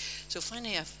 So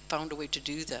finally I found a way to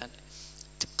do that,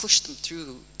 to push them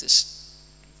through this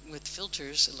with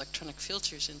filters, electronic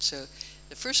filters. And so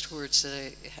the first words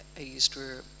that I used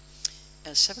were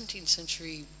a 17th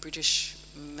century British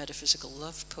metaphysical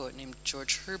love poet named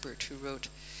George Herbert, who wrote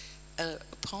a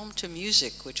poem to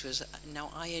music, which was,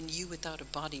 now I and you without a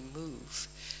body move.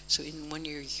 So in one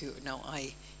ear you hear, now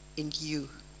I and you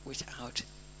without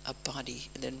a body,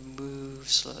 and then move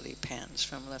slowly, pans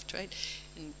from left to right.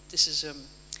 And this is a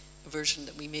version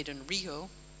that we made in Rio,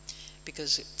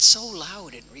 because it's so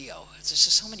loud in Rio. There's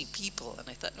just so many people, and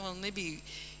I thought, well, maybe,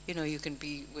 you know, you can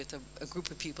be with a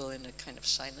group of people in a kind of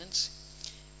silence.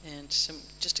 And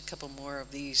just a couple more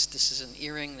of these. This is an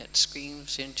earring that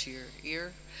screams into your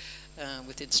ear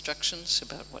with instructions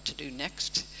about what to do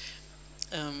next.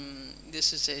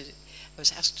 This is I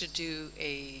was asked to do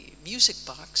a music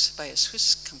box by a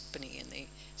Swiss company, and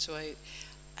so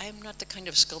I'm not the kind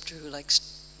of sculptor who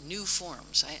likes new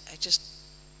forms. I just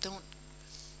don't.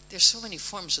 There's so many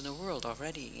forms in the world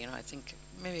already. You know, I think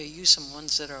maybe I use some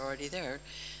ones that are already there.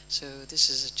 So this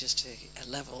is just a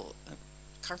level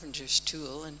carpenter's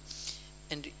tool,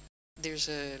 and there's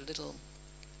a little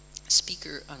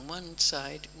speaker on one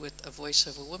side with a voice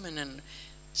of a woman, and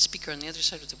speaker on the other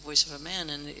side with the voice of a man.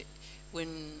 And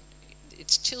when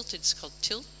it's tilted, it's called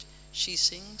tilt. She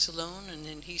sings alone, and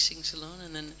then he sings alone,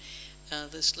 and then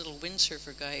this little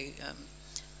windsurfer guy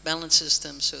balances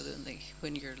them so that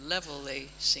when you're level, they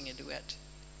sing a duet.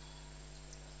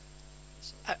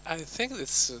 I think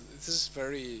this is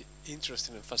very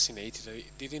interesting and fascinating. I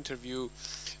did interview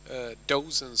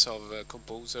dozens of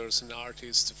composers and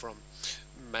artists from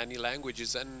many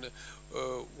languages, and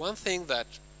one thing that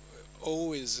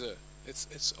always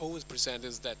it's always present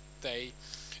is that they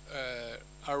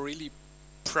are really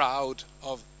proud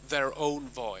of their own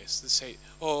voice. They say,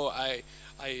 "Oh, I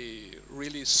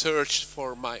really searched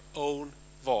for my own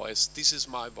voice. This is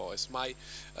my voice.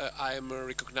 I am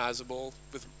recognizable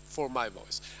for my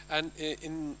voice." And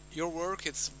in your work,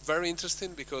 it's very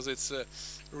interesting because it's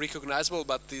recognizable,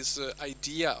 but this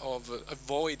idea of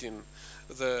avoiding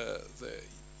the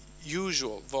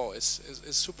usual voice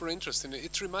is super interesting.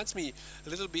 It reminds me a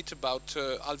little bit about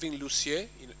Alvin Lucier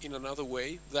in another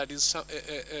way. That is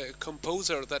a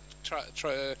composer that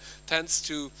tends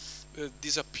to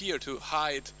disappear, to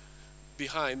hide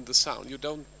behind the sound. You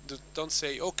don't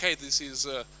say, okay, this is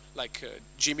like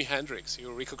Jimi Hendrix.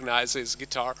 You recognize his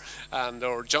guitar,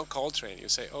 or John Coltrane. You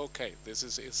say, okay, this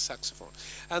is his saxophone.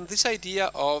 And this idea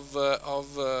of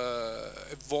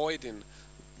avoiding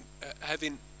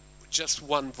having just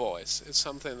one voice is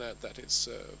something that is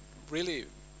really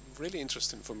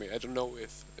interesting for me. I don't know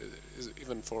if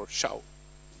even for Shao.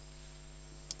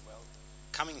 Well,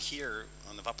 coming here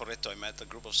on the Vaporetto, I met a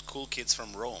group of school kids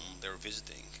from Rome. They were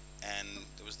visiting, and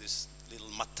there was this little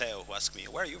Matteo who asked me,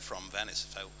 "Where are you from?" Venice.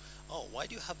 I, "Oh, why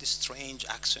do you have these strange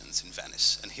accents in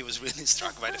Venice?" And he was really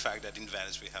struck by the fact that in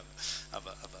Venice we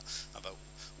have a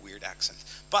weird accent.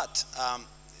 But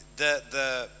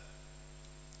the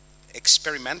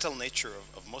experimental nature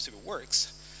of most of your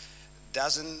works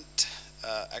doesn't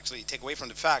actually take away from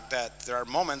the fact that there are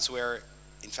moments where,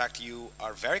 in fact, you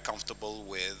are very comfortable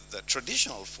with the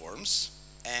traditional forms,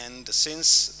 and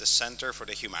since the Center for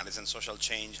the Humanities and Social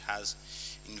Change has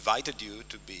invited you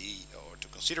to be, or to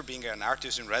consider being an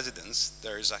artist in residence,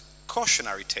 there is a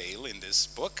cautionary tale in this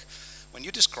book. When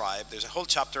you describe, there's a whole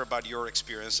chapter about your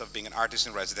experience of being an artist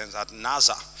in residence at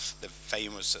NASA, the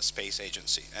famous space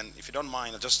agency. And if you don't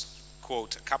mind, I'll just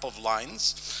quote a couple of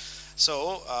lines.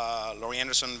 So, Laurie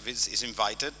Anderson is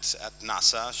invited at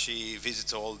NASA. She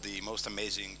visits all the most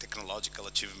amazing technological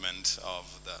achievement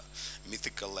of the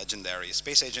mythical, legendary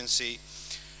space agency.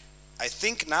 "I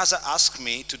think NASA asked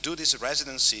me to do this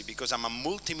residency because I'm a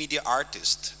multimedia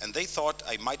artist, and they thought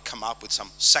I might come up with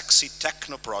some sexy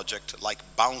techno project like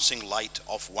bouncing light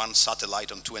off one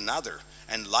satellite onto another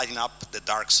and lighting up the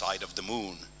dark side of the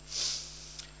moon.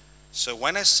 So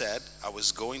when I said I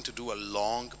was going to do a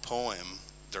long poem,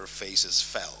 their faces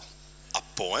fell. A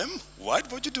poem?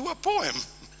 What would you do a poem?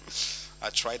 I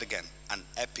tried again. An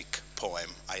epic poem,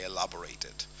 I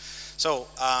elaborated. So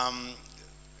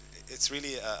it's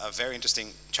really a very interesting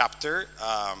chapter.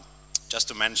 Just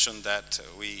to mention that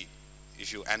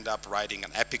if you end up writing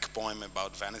an epic poem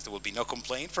about Venice, there will be no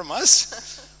complaint from us.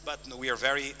 But we are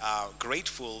very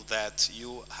grateful that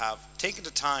you have taken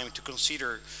the time to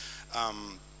consider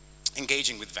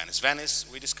engaging with Venice. Venice,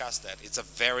 we discussed that, it's a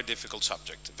very difficult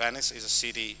subject. Venice is a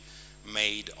city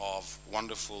made of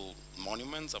wonderful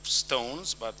monuments, of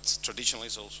stones, but traditionally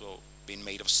it's also been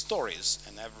made of stories,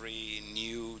 and every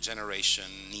new generation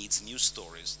needs new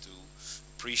stories to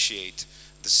appreciate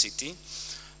the city.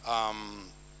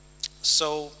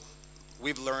 So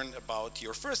we've learned about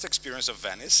your first experience of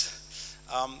Venice.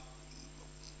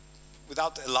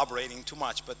 Without elaborating too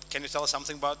much, but can you tell us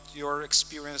something about your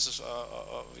experiences,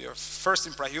 your first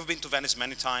impression? You've been to Venice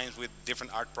many times with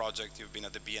different art projects. You've been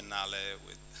at the Biennale.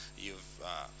 You've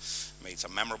made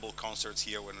some memorable concerts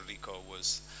here when Enrico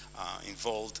was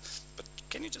involved. But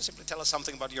can you just simply tell us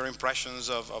something about your impressions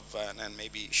and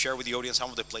maybe share with the audience some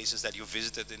of the places that you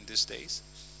visited in these days?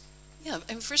 Yeah,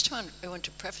 and first of all, I want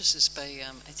to preface this by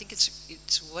I think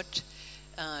it's what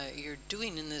you're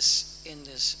doing in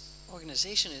this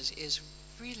organization is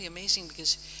really amazing,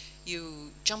 because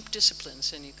you jump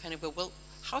disciplines and you kind of go, well,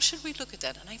 how should we look at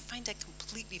that? And I find that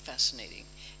completely fascinating,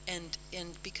 and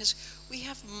because we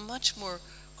have much more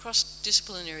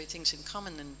cross-disciplinary things in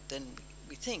common than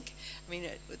we think. I mean,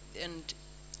 and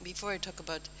before I talk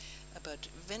about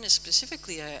Venice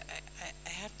specifically, I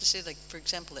have to say, like, for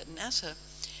example, at NASA,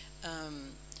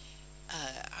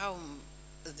 I'm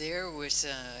there with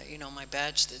you know, my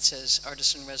badge that says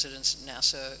artist in residence at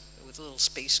NASA with a little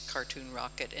space cartoon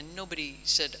rocket, and nobody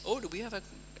said, oh, do we have an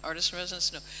artist in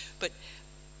residence? No, but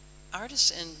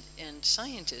artists and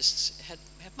scientists have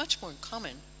much more in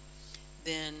common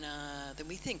than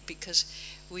we think, because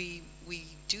we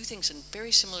do things in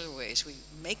very similar ways. We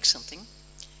make something,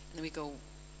 and then we go,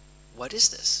 what is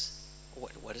this?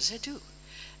 What does it do?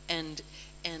 And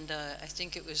I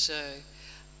think it was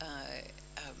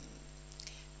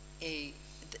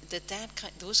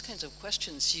those kinds of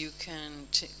questions you can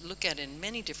look at in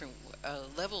many different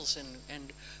levels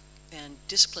and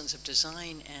disciplines of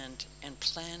design and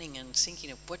planning and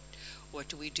thinking of what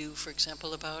do we do, for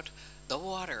example, about the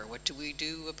water? What do we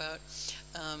do about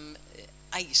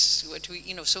ice? What do we,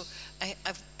 you know? So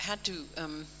I've had to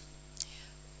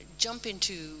jump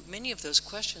into many of those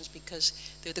questions because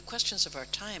they're the questions of our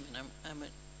time, and I'm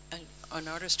an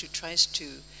artist who tries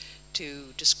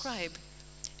to describe,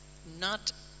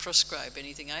 not proscribe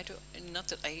anything. Not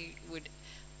that I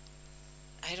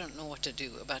don't know what to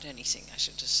do about anything, I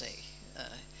should just say.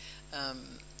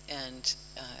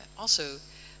 Also,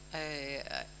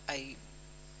 I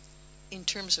in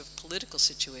terms of political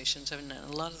situations, I mean,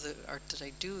 a lot of the art that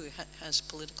I do has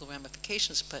political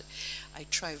ramifications, but I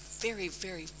try very,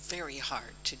 very, very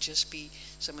hard to just be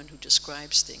someone who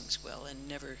describes things well and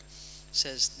never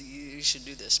says, you should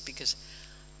do this, because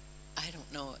I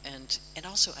don't know. And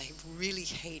also, I really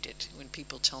hate it when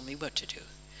people tell me what to do.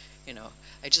 You know,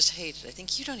 I just hate it. I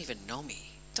think, you don't even know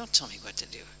me. Don't tell me what to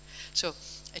do. So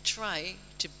I try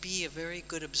to be a very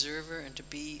good observer and to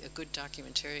be a good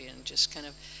documentarian and just kind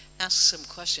of ask some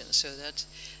questions. So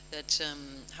that's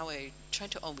how I try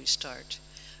to always start.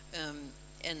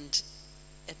 And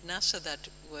at NASA, that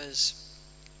was,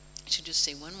 I should just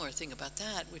say one more thing about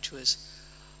that, which was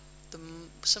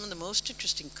some of the most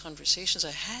interesting conversations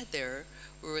I had there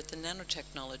were with the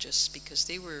nanotechnologists, because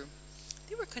they were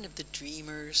kind of the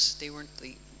dreamers. They weren't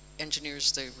the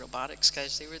engineers, the robotics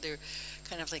guys. They were there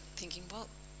kind of like thinking, well,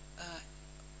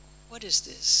 what is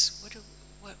this?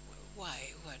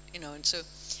 Why? You know, and so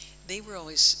they were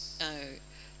always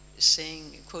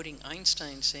quoting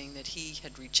Einstein, saying that he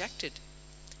had rejected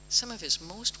some of his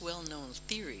most well-known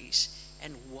theories.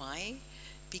 And why?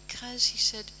 Because he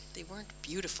said they weren't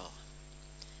beautiful.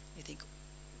 You think,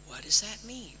 what does that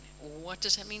mean? What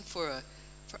does that mean for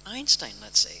Einstein,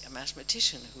 let's say, a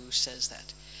mathematician who says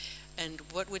that? And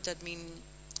what would that mean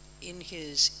in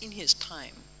his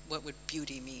time? What would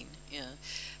beauty mean? Yeah.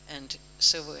 And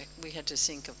so we had to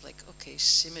think of, like, okay,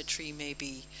 symmetry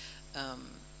maybe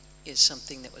is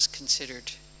something that was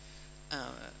considered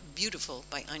beautiful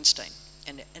by Einstein.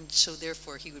 And so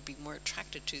therefore he would be more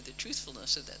attracted to the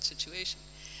truthfulness of that situation.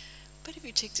 But if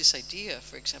you take this idea,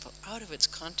 for example, out of its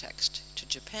context to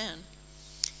Japan,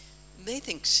 they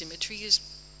think symmetry is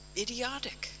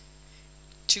idiotic.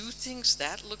 Two things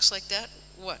that looks like that,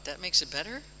 what, that makes it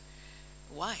better?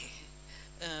 Why?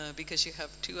 Because you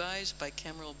have two eyes,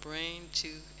 bicameral brain,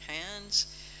 two hands.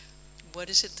 What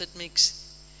is it that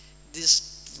makes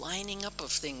this lining up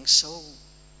of things so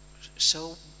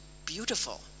so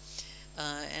beautiful.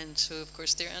 And so, of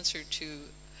course, their answer to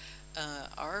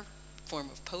our form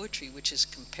of poetry, which is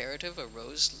comparative, a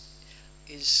rose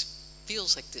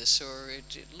feels like this, or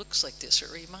it looks like this,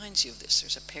 or it reminds you of this.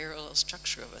 There's a parallel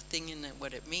structure of a thing in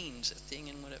what it means, a thing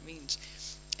in what it means.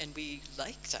 And we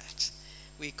like that.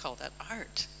 We call that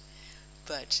art.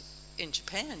 But in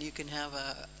Japan, you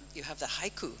have the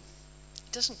haiku.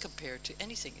 It doesn't compare to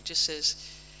anything. It just says,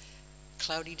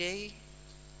 cloudy day,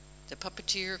 the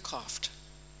puppeteer coughed.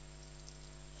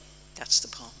 That's the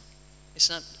poem. It's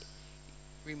not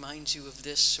reminds you of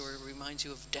this, or reminds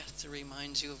you of death, or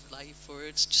reminds you of life, or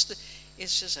it's just a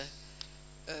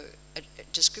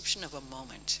description of a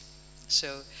moment.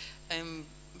 So I'm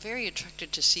very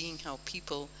attracted to seeing how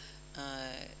people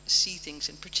see things,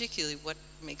 and particularly what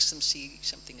makes them see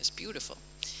something as beautiful.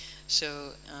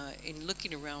 So in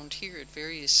looking around here at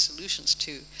various solutions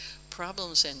to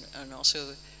problems and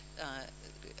also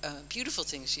beautiful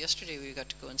things. Yesterday we got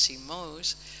to go and see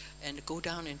Moe's and go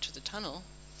down into the tunnel,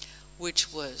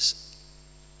 which was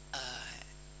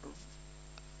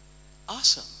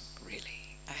awesome,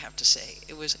 really, I have to say.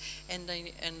 It was, and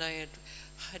I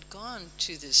had gone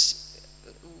to this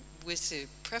with the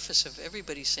preface of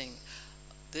everybody saying,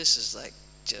 this is like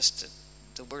just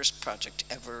the worst project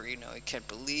ever, you know, I can't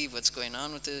believe what's going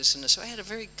on with this. And so I had a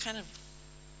very kind of,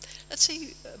 let's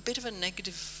say, a bit of a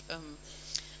negative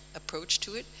approach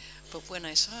to it. But when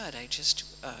I saw it, I just,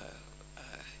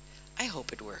 I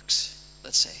hope it works.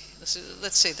 Let's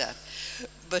say that.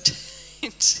 But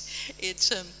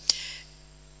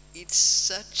it's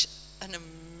such an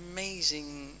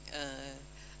amazing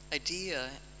idea,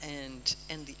 and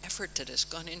the effort that has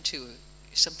gone into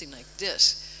something like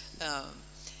this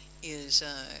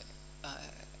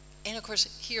and of course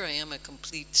here I am, a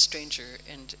complete stranger,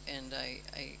 and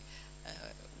I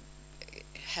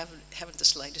haven't the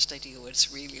slightest idea what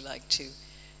it's really like to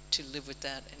live with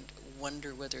that and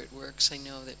wonder whether it works. I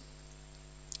know that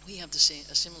we have a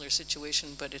similar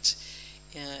situation, but it's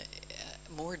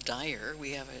more dire.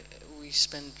 We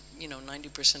spend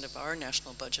 90% of our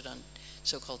national budget on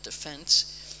so-called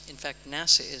defense. In fact,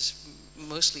 NASA is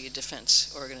mostly a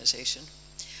defense organization,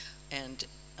 and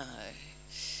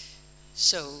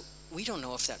so we don't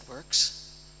know if that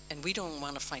works, and we don't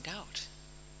want to find out.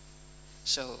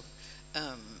 So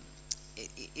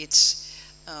it's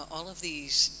all of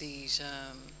these.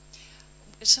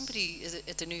 Somebody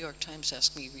at the New York Times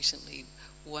asked me recently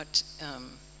what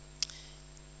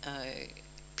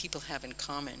people have in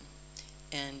common,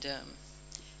 and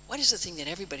what is the thing that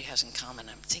everybody has in common?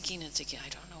 I'm thinking, I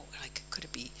don't know, like, could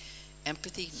it be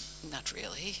empathy? Not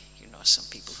really. You know, some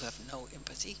people who have no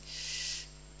empathy.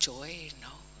 Joy, no.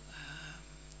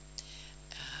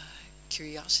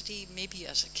 Curiosity, maybe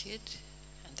as a kid,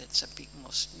 and then some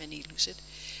people, many lose it.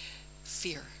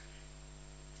 Fear.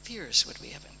 Fear is what we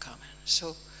have in common.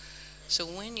 So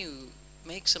when you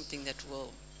make something that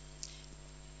will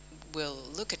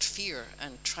look at fear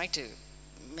and try to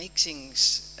make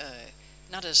things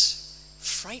not as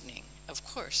frightening, of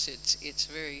course, it's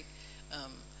very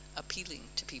appealing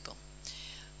to people.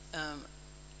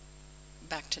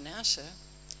 Back to NASA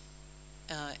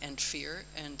and fear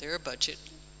and their budget.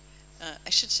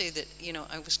 I should say that,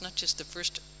 I was not just the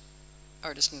first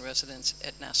artist in residence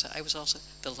at NASA, I was also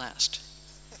the last.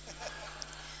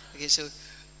 Okay, so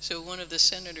one of the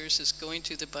senators is going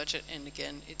through the budget, and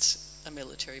again, it's a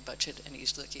military budget, and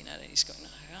he's looking at it, and he's going,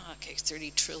 oh, okay,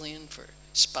 30 trillion for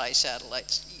spy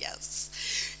satellites, yes,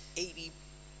 80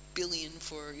 billion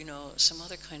for, some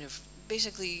other kind of,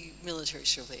 basically military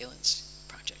surveillance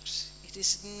projects. It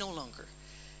is no longer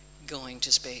going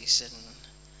to space, and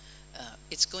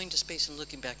it's going to space and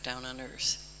looking back down on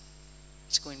Earth.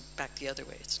 It's going back the other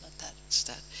way. It's not that, it's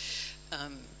that.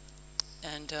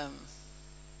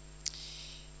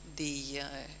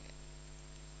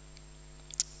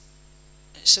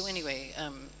 So anyway,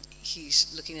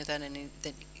 he's looking at that, and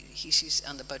then he sees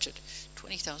on the budget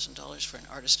 $20,000 for an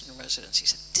artist in residence. He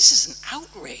said, "This is an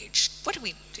outrage. What do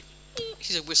we do?"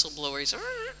 He's a whistleblower. He's,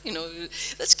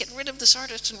 let's get rid of this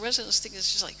artist in residence thing.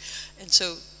 It's just like, and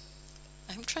so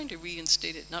I'm trying to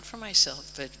reinstate it, not for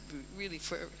myself, but really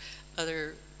for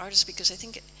other artists, because I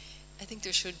think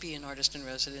there should be an artist in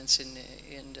residence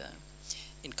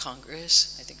in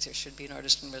Congress. I think there should be an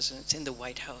artist in residence in the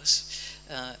White House,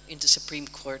 in the Supreme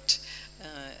Court.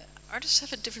 Artists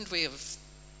have a different way of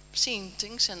seeing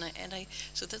things,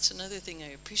 so that's another thing I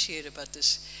appreciate about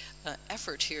this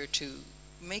effort here to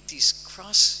make these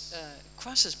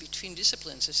crosses between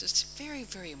disciplines. It's very,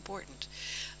 very important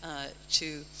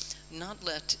to not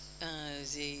let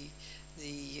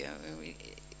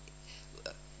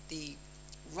the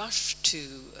rush to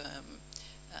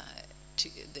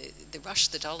the rush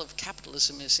that all of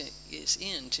capitalism is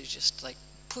in to just like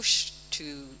push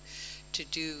to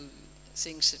do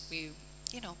things that we,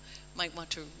 you know, might want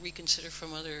to reconsider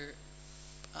from other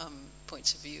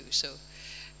points of view. So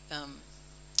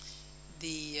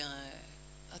the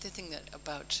other thing that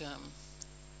about,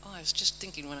 I was just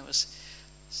thinking when I was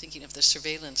thinking of the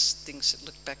surveillance things that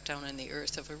looked back down on the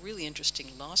earth, of a really interesting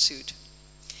lawsuit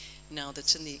now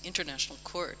that's in the international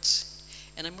courts.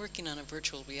 And I'm working on a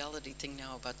virtual reality thing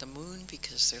now about the moon,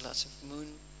 because there are lots of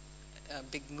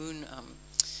big moon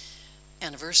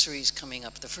anniversaries coming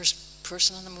up. The first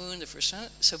person on the moon, the first,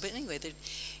 so but anyway,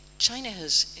 China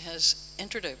has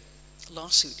entered a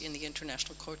lawsuit in the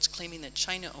international courts claiming that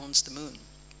China owns the moon.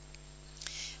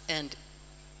 And,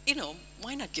 you know,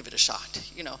 why not give it a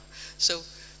shot, you know? So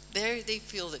there they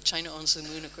feel that China owns the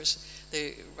moon. Of course,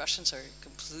 the Russians are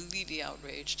completely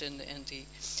outraged, and the,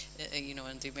 you know,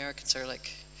 and the Americans are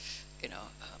like, you know,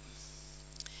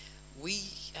 we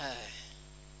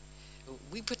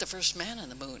put the first man on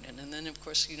the moon. And then, of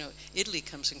course, you know, Italy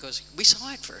comes and goes, we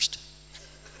saw it first.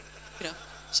 You know,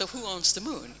 so who owns the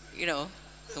moon? You know,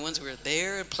 the ones who were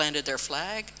there and planted their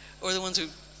flag, or the ones who,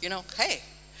 you know, hey.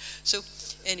 So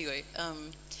anyway,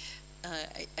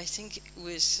 I think it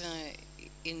was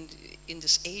in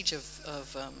this age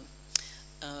of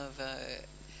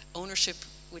ownership,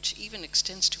 which even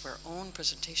extends to our own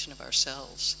presentation of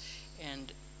ourselves.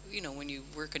 And you know, when you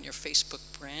work on your Facebook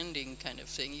branding kind of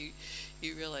thing,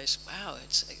 you realize, wow,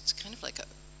 it's kind of like a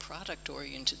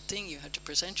product-oriented thing. You have to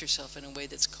present yourself in a way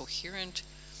that's coherent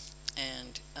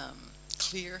and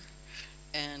clear,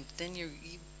 and then you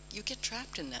get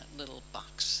trapped in that little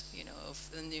box, you know.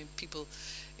 And the people,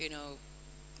 you know,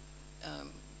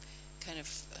 kind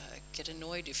of get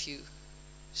annoyed if you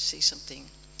say something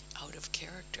out of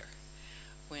character.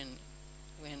 When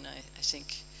I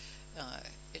think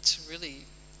it's really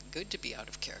good to be out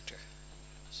of character,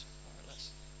 more or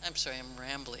less. I'm sorry, I'm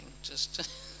rambling. Just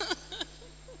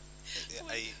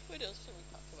what else should we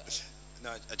talk about?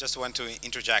 No, I just want to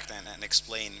interject and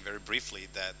explain very briefly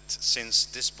that since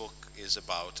this book is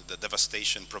about the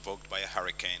devastation provoked by a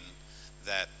hurricane,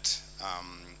 that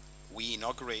we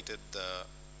inaugurated the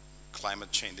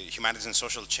climate change, the humanities and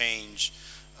social change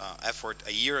effort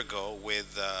a year ago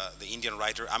with the Indian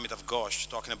writer Amitav Ghosh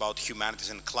talking about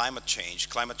humanities and climate change.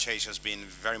 Climate change has been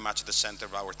very much at the center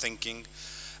of our thinking.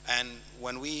 And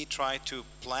when we try to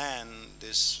plan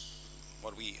this,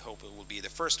 what we hope it will be the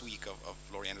first week of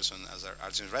Laurie Anderson as our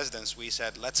artist in residence, we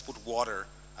said, let's put water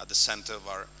at the center of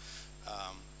our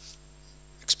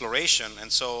exploration.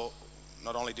 And so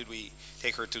not only did we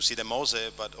take her to see the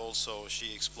Mose, but also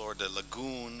she explored the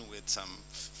lagoon with some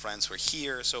friends who are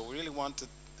here. So we really wanted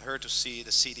her to see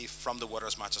the city from the water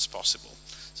as much as possible.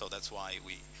 So that's why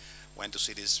we went to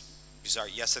see this bizarre.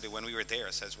 Yesterday when we were there,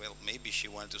 I says, well, maybe she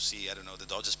wanted to see, I don't know, the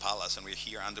Dodgers Palace, and we're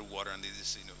here underwater and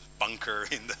this, you know, bunker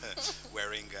in the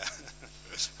wearing.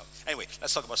 Anyway,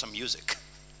 let's talk about some music.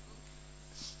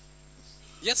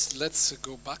 Yes, let's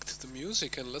go back to the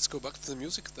music, and let's go back to the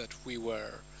music that we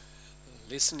were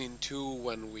listening to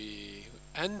when we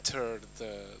entered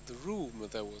the room.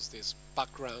 There was this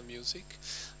background music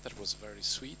that was very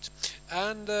sweet,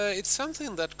 and it's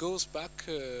something that goes back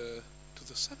to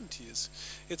the 70s.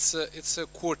 It's a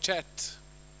quartet,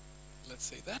 let's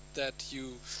say that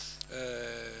you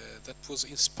that was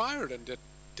inspired and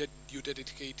that you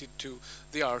dedicated to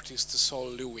the artist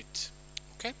Saul Lewitt.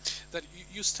 Okay, that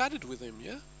you studied with him,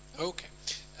 yeah? Okay.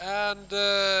 And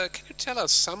can you tell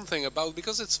us something about,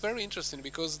 because it's very interesting,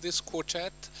 because this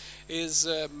quartet is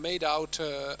made out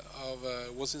of,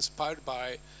 was inspired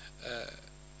by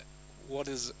what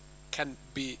can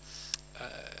be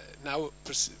now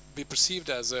be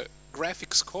perceived as a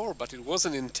graphic score, but it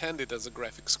wasn't intended as a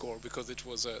graphic score because it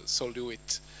was a Saul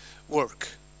Lewitt work.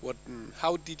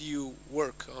 How did you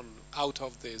work on out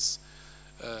of this?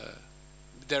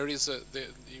 There is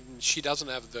she doesn't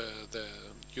have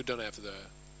you don't have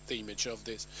the image of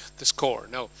the score,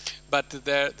 no, but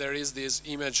there is this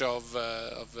image of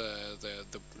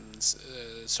the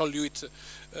Saul Lewitt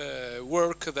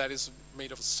work that is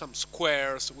made of some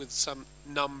squares with some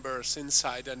numbers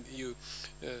inside, and you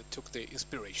took the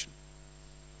inspiration.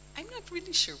 I'm not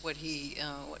really sure what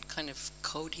what kind of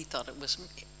code he thought it was.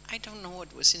 I don't know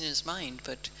what was in his mind,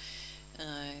 but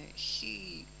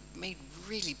he made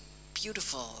really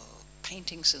beautiful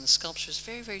paintings and sculptures,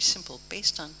 very, very simple,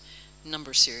 based on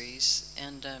number series.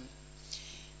 And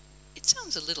it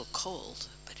sounds a little cold,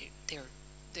 but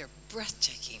they're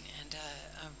breathtaking. And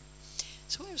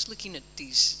so I was looking at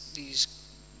these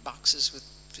boxes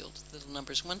filled with little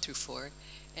numbers 1 through 4,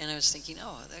 and I was thinking,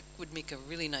 oh, that would make a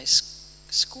really nice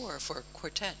score for a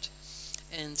quartet.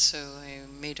 And so I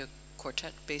made a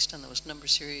quartet based on those number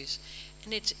series,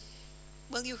 and it's,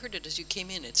 well, you heard it as you came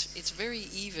in. It's very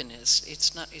even.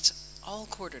 It's not. It's all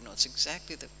quarter notes,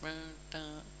 exactly the da,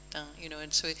 da, you know.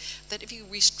 And so that if you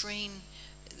restrain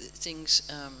things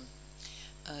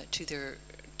to their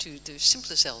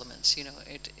simplest elements, you know,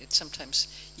 it sometimes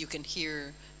you can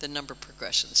hear the number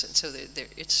progressions, and so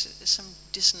it's some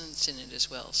dissonance in it as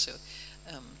well. So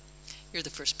you're the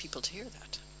first people to hear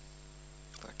that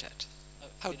quartet.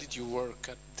 How did you work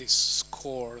at this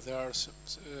score? There are some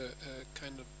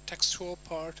kind of textual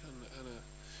part and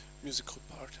a musical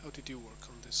part. How did you work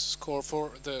on this score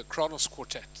for the Kronos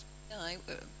Quartet?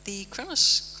 The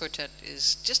Kronos Quartet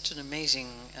is just an amazing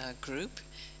group,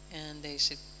 and they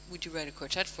said, would you write a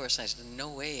quartet for us? I said, no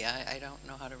way, I don't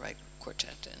know how to write a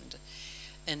quartet.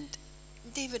 And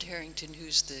David Harrington,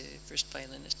 who's the first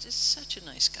violinist, is such a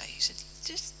nice guy. He said,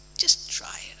 just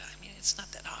try it. I mean, it's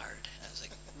not that hard. I was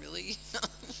like, really?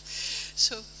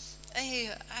 So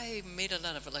I made a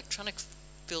lot of electronic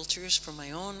filters for my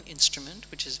own instrument,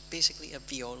 which is basically a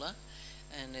viola,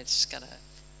 and it's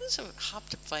a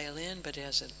hopped violin, but it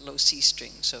has a low C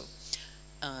string. So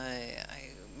I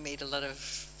made a lot of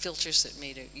filters that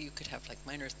made it, you could have like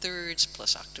minor thirds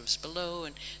plus octaves below,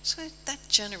 and so that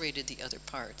generated the other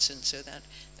parts, and so that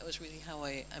was really how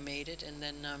I made it. And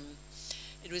then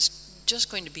it was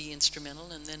just going to be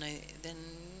instrumental, and then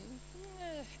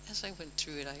as I went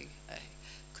through it, I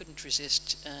couldn't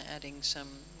resist adding some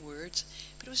words.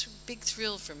 But it was a big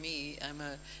thrill for me. I'm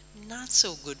a not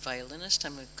so good violinist.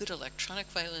 I'm a good electronic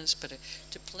violinist, but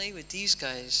to play with these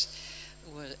guys,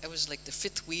 I was like the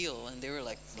fifth wheel, and they were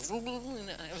like, and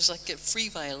I was like a free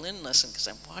violin lesson because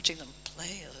I'm watching them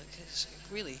play.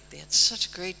 Really, they had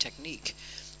such great technique,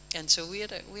 and so we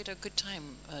had a good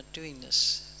time doing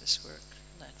this work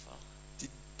that fall.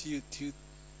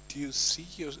 Do you see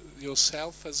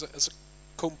yourself as a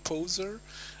composer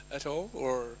at all,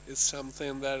 or is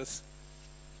something that is,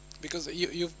 because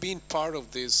you've been part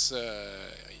of this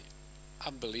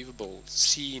unbelievable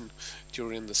scene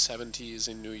during the 70s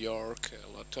in New York,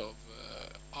 a lot of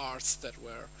arts that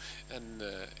were, and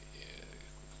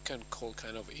can call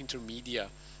kind of intermedia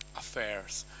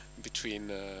affairs between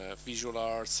visual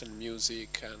arts and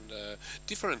music and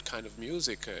different kind of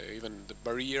music, even the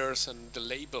barriers and the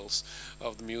labels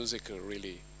of the music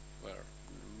really were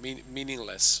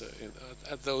meaningless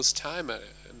at those time, and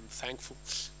thankful.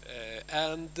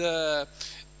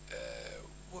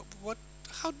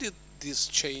 How did this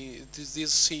change?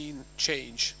 This scene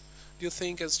change? Do you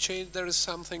think has changed? There is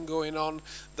something going on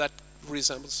that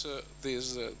resembles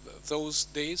those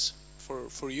days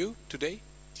for you today?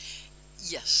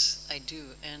 Yes, I do,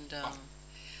 and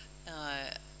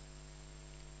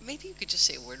maybe you could just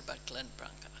say a word about Glenn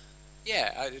Branca.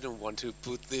 Yeah, I didn't want to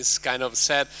put this kind of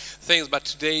sad things, but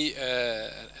today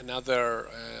another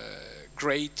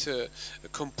great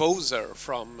composer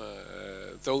from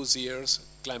those years,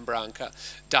 Glenn Branca,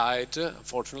 died.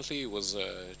 Unfortunately, he was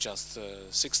just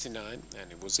 69, and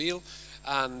he was ill.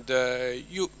 And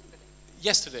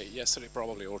yesterday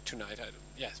probably, or tonight,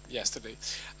 yesterday.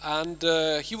 And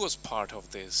he was part of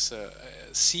this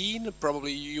scene.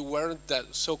 Probably you weren't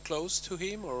that so close to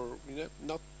him, or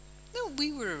not. No,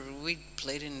 we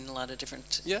played in a lot of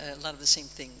different, a lot of the same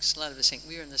things,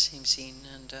 we were in the same scene,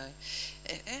 and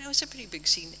it was a pretty big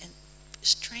scene, and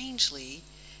strangely,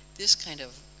 this kind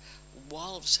of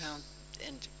wall of sound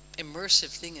and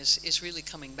immersive thing is really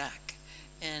coming back,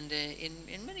 and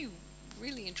in many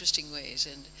really interesting ways,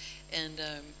 and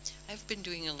I've been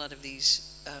doing a lot of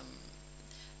these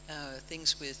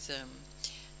things with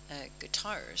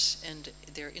guitars, and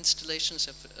they're installations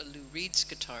of Lou Reed's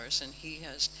guitars, and he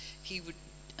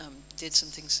did some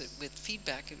things with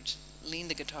feedback. He would lean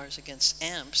the guitars against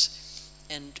amps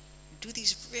and do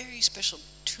these very special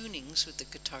tunings with the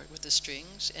guitar, with the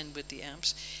strings and with the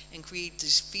amps, and create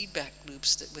these feedback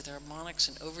loops that with harmonics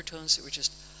and overtones that were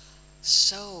just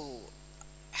so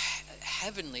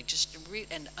heavenly, just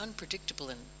and unpredictable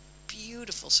and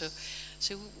beautiful. So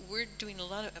we're doing a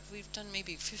lot of, we've done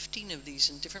maybe 15 of these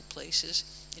in different places,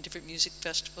 in different music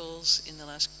festivals in the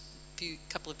last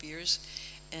couple of years,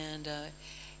 and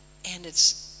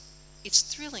it's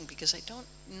thrilling because I don't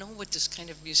know what this kind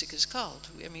of music is called.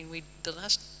 I mean, the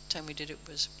last time we did it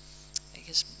was, I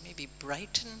guess, maybe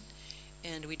Brighton,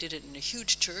 and we did it in a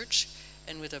huge church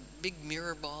and with a big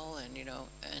mirror ball, and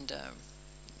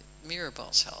mirror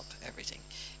balls help everything,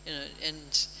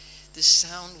 and the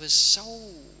sound was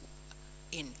so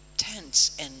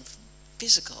intense and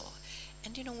physical,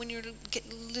 and when you're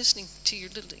listening to your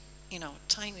little,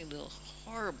 tiny little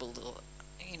horrible little,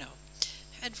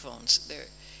 headphones,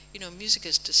 you know, music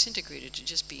has disintegrated to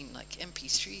just being like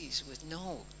MP3s with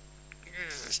no,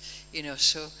 you know,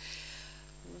 so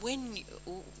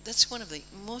that's one of the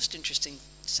most interesting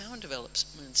sound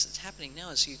developments that's happening now,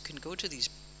 is you can go to these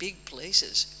big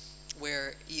places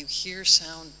where you hear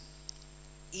sound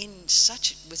with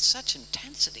such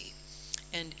intensity,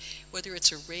 and whether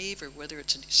it's a rave or whether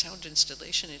it's a sound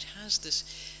installation, it has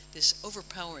this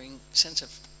overpowering sense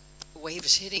of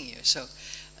waves hitting you. So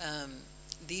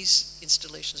these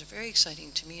installations are very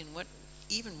exciting to me, and what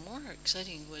even more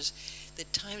exciting was the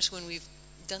times when we've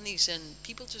done these and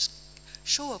people just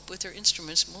show up with their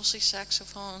instruments, mostly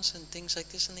saxophones and things like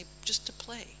this, and they just to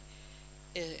play.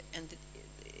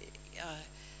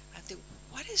 I think,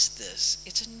 what is this?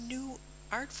 It's a new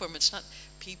art form. It's not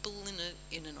people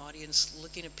in an audience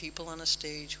looking at people on a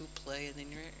stage who play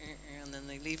and then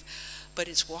they leave, but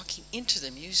it's walking into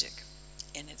the music,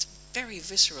 and it's very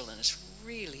visceral, and it's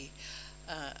really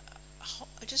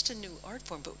just a new art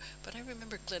form. But I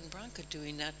remember Glenn Branca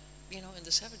doing that, you know, in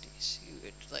the 70s. You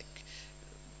would like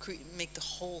make the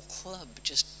whole club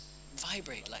just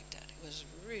vibrate like that. It was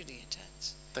really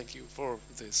intense. Thank you for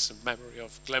this memory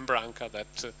of Glenn Branca.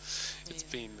 That it's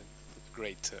been a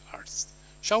great artist.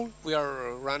 Shaul, we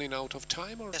are running out of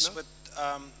time, or yes, no? but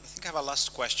I think I have a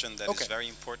last question that is very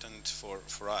important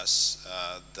for us.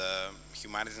 The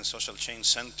Humanities and Social Change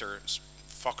Center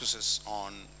focuses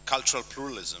on cultural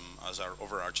pluralism as our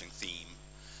overarching theme,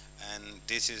 and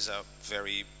this is a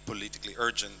very politically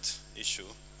urgent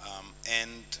issue.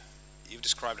 And you've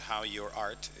described how your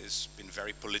art has been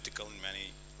very political in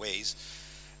many ways,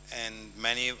 and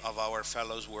many of our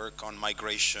fellows work on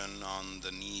migration, on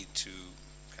the need to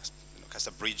cast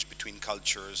a bridge between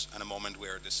cultures, and a moment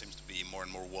where there seems to be more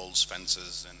and more walls,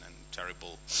 fences, and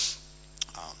terrible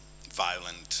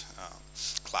violent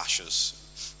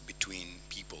clashes between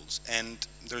peoples. And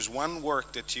there's one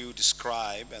work that you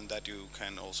describe and that you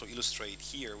can also illustrate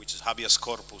here, which is habeas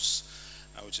corpus,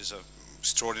 which is a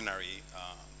extraordinary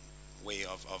way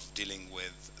of dealing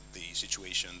with the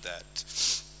situation that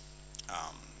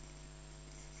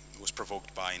was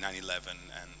provoked by 9/11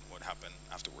 and what happened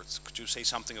afterwards. Could you say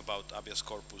something about habeas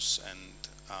corpus and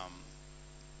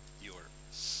your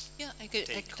I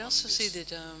could also say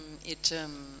that it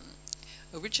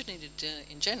originated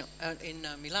in Genoa, in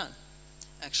Milan.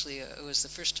 Actually, it was the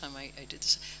first time I did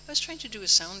this. I was trying to do a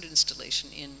sound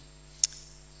installation in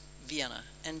Vienna,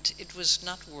 and it was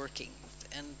not working.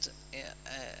 And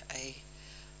I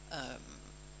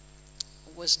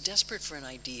was desperate for an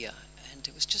idea, and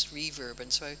it was just reverb.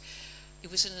 And so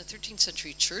it was in a 13th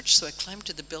century church, so I climbed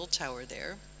to the bell tower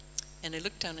there, and I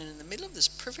looked down, and in the middle of this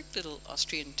perfect little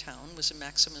Austrian town was a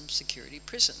maximum security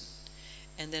prison.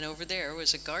 And then over there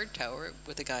was a guard tower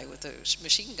with a guy with a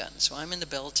machine gun. So I'm in the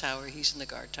bell tower, he's in the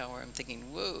guard tower. I'm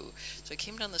thinking, whoa. So I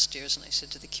came down the stairs and I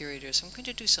said to the curators, I'm going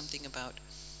to do something about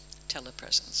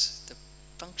telepresence, the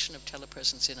function of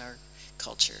telepresence in our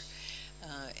culture.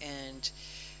 And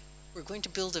we're going to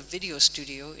build a video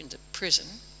studio in the prison,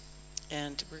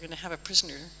 and we're going to have a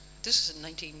prisoner, this is in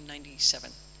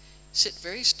 1997, sit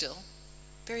very still,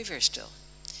 very, very still,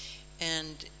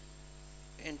 and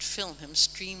film him,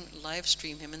 live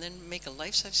stream him, and then make a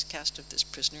life-size cast of this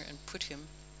prisoner and put him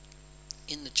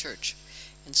in the church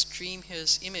and stream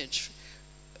his image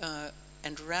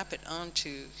and wrap it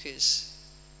onto his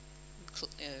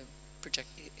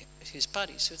his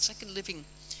body. So it's like a living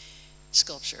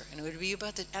sculpture, and it would be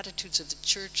about the attitudes of the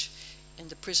church and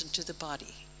the prison to the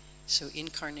body. So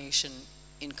incarnation,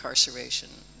 incarceration,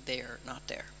 there, not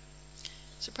there.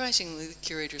 Surprisingly, the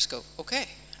curators go, okay.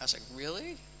 I was like,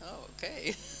 really? Oh,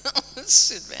 okay.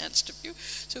 That's advanced of you.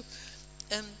 So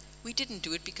we didn't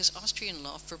do it because Austrian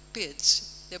law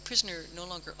forbids. The prisoner no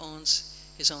longer owns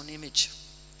his own image.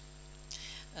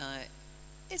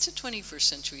 It's a 21st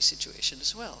century situation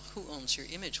as well. Who owns your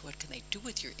image? What can they do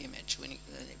with your image when you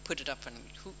put it up, and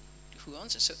who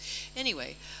owns it? So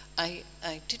anyway, I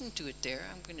didn't do it there.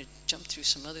 I'm going to jump through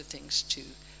some other things to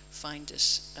find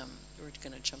this. We're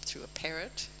going to jump through a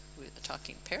parrot, a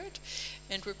talking parrot,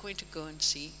 and we're going to go and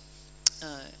see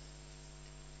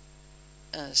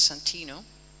Santino,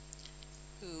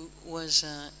 who was,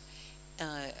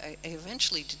 I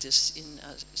eventually did this in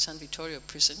San Vittorio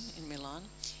prison in Milan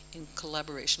in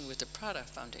collaboration with the Prada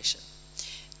Foundation.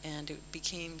 And it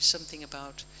became something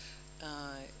about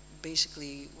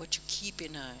basically what you keep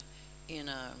in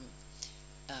a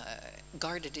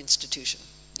guarded institution.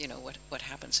 You know, what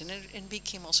happens. And it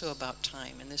became also about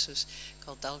time. And this was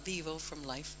called Dal Vivo, from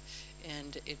life.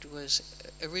 And it was,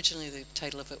 originally the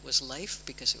title of it was Life,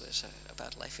 because it was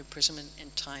about life imprisonment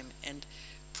and time and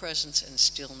presence and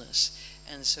stillness.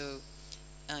 And so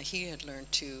he had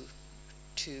learned to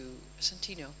to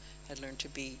Santino, had learned to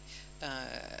be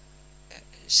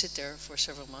sit there for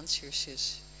several months.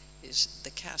 Here's the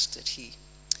cast that he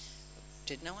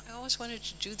did. Now, I always wanted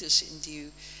to do this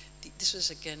in this was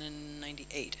again in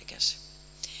 '98, I guess.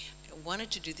 I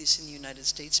wanted to do this in the United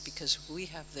States because we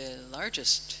have the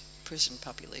largest prison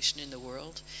population in the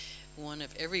world. One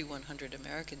of every 100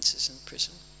 Americans is in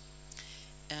prison.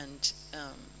 And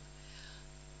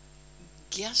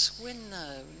guess when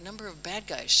the number of bad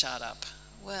guys shot up?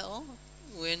 Well,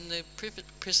 when the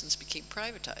prisons became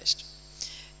privatized.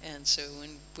 And so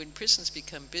when prisons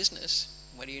become business,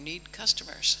 what do you need?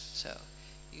 Customers. So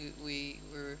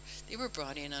they were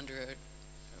brought in under a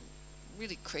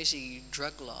really crazy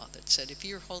drug law that said if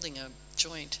you're holding a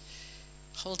joint,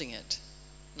 holding it,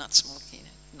 not smoking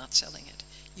it, not selling it,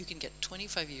 you can get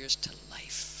 25 years to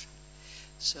life.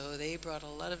 So they brought a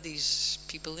lot of these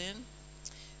people in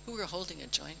who were holding a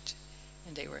joint,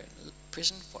 and they were in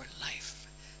prison for life.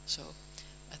 So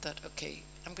I thought, okay,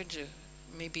 I'm going to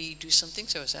maybe do something.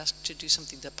 So I was asked to do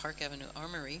something at the Park Avenue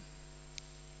Armory.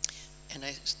 And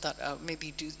I thought,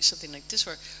 maybe do something like this,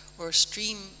 or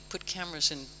put cameras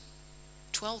in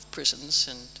 12 prisons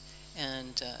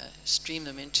and stream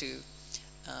them into,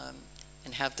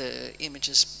 and have the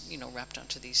images, wrapped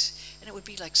onto these. And it would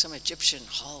be like some Egyptian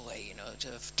hallway,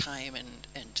 of time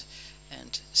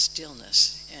and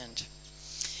stillness. And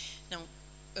now,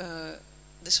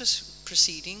 this was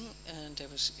proceeding, and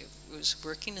it was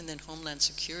working, and then Homeland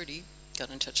Security got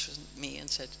in touch with me and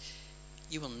said,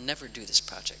 "You will never do this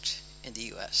project in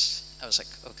the US." I was like,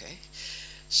 okay.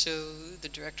 So the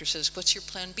director says, "What's your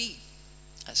plan B?"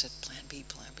 I said, plan B,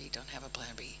 don't have a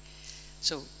plan B.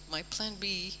 So my plan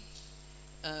B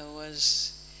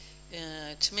was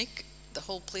to make the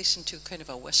whole place into kind of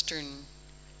a Western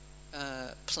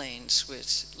plains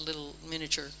with little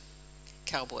miniature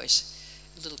cowboys,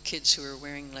 little kids who are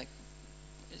wearing like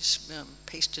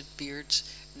pasted beards,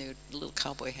 and they had little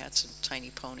cowboy hats and tiny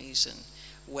ponies, and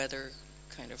weather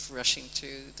kind of rushing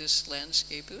through this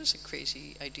landscape. It was a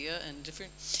crazy idea, and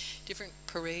different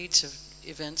parades of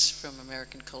events from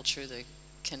American culture, the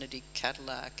Kennedy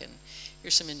Cadillac, and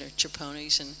here's some miniature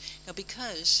ponies. And now,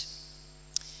 because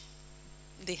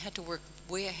they had to work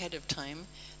way ahead of time,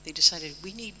 they decided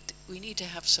we need to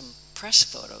have some press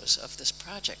photos of this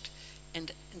project.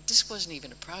 And this wasn't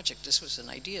even a project, this was an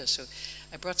idea. So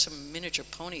I brought some miniature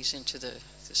ponies into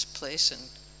this place, and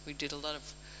we did a lot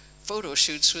of photo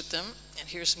shoots with them. And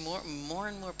here's more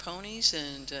and more ponies,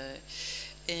 and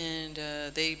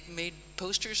they made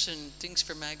posters and things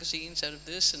for magazines out of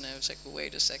this. And I was like, well,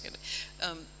 wait a second.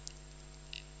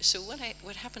 So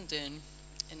what happened then,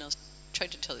 and I'll try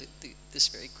to tell you this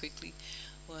very quickly,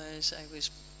 was I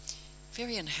was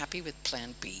very unhappy with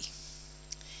Plan B.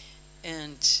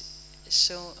 And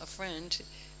so a friend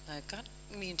got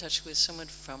me in touch with someone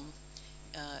from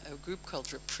a group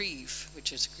called Reprieve,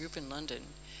 which is a group in London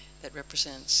that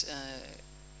represents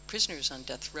prisoners on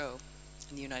death row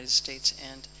in the United States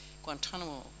and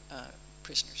Guantanamo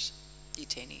prisoners,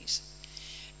 detainees.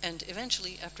 And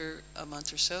eventually, after a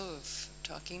month or so of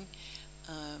talking,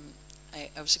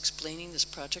 I was explaining this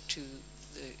project to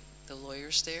the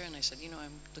lawyers there, and I said,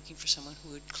 I'm looking for someone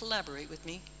who would collaborate with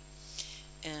me,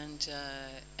 and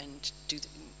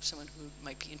someone who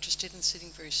might be interested in sitting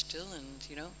very still,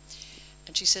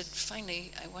 and she said,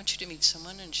 finally, I want you to meet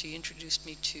someone, and she introduced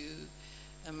me to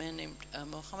a man named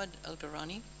Mohammed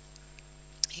Al-Garani.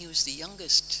 He was the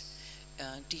youngest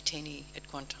detainee at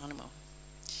Guantanamo,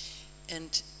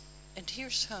 and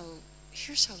here's how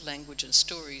language and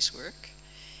stories work.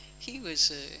 He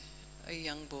was a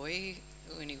young boy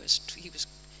when he was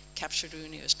captured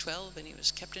when he was 12, and he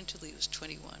was kept until he was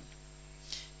 21.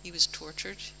 He was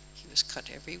tortured. He was cut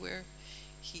everywhere.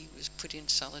 He was put in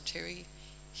solitary.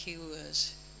 He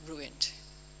was ruined.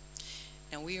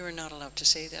 Now, we were not allowed to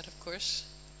say that, of course.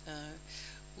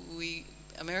 We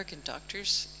American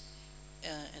doctors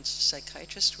and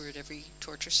psychiatrists were at every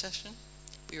torture session.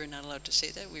 We were not allowed to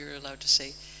say that. We were allowed to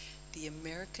say the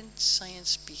American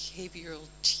science behavioral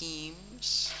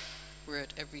teams were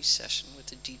at every session with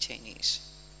the detainees.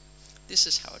 This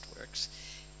is how it works.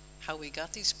 How we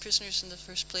got these prisoners in the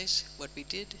first place, what we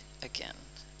did, again,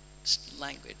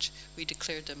 language. We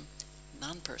declared them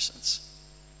non-persons.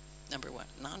 Number one,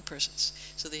 non-persons.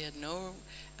 So they had no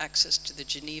access to the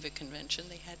Geneva Convention.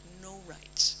 They had no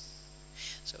rights.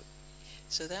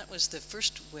 So that was the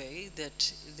first way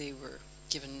that they were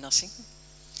given nothing.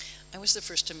 I was the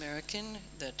first American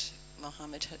that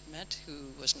Mohammed had met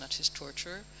who was not his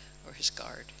torturer or his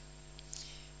guard.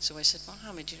 So I said,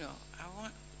 Mohammed, I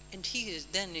want, and he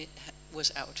then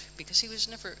was out because he was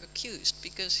never accused,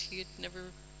 because he had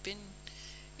never been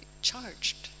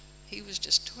charged. he was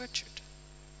just tortured.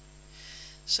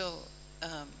 So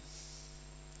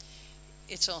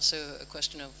it's also a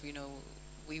question of, you know,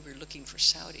 we were looking for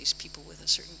Saudis, people with a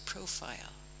certain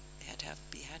profile. They had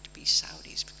to be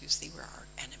Saudis because they were our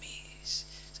enemies.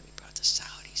 So we brought the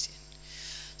Saudis in.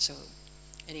 So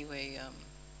anyway,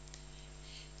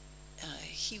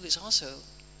 he was also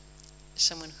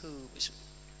someone who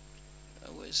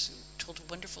was told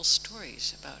wonderful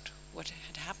stories about what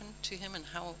had happened to him and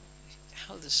how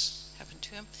this happened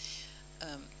to him.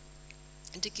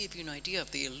 And to give you an idea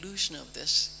of the illusion of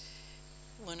this,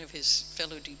 one of his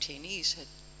fellow detainees had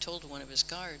told one of his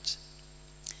guards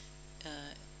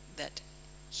that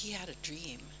he had a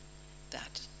dream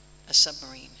that a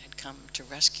submarine had come to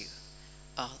rescue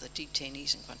all the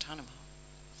detainees in Guantanamo.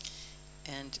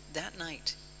 And that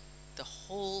night, the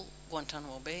whole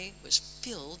Guantanamo Bay was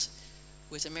filled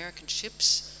with American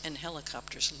ships and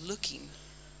helicopters looking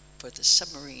for the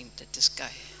submarine that this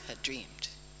guy had dreamed.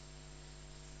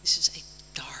 This is a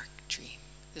dark dream.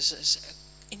 This is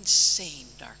an insane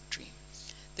dark dream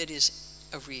that is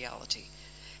a reality.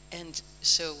 And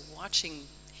so watching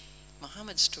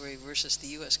Muhammad's story versus the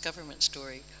US government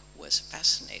story was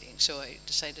fascinating. So I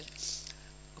decided,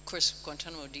 of course,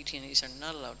 Guantanamo detainees are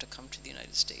not allowed to come to the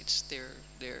United States.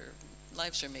 Their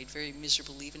lives are made very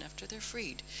miserable even after they're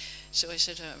freed. So I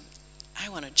said, I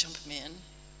want to jump them in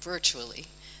virtually.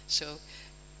 So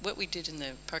what we did in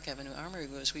the Park Avenue Armory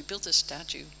was we built a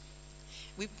statue.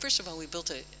 First of all, we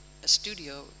built a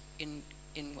studio in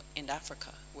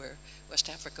Africa, West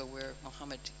Africa, where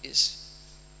Muhammad is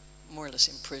more or less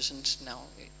imprisoned now,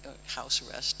 house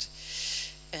arrest.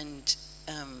 And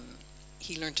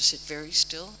he learned to sit very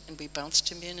still, and we bounced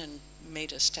him in and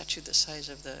made a statue the size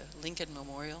of the Lincoln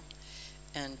Memorial.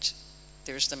 And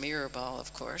there's the mirror ball,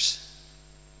 of course.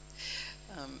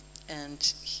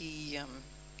 And he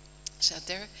sat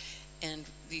there, and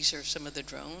these are some of the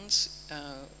drones.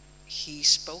 He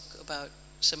spoke about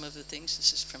some of the things.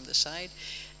 This is from the side.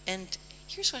 And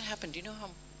here's what happened. You know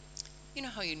how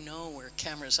you know where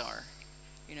cameras are?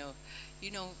 You know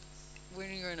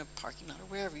when you're in a parking lot or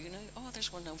wherever, you know, oh,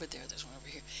 there's one over there, there's one over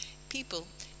here. People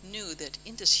knew that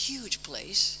in this huge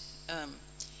place,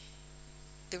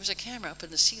 there was a camera up in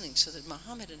the ceiling so that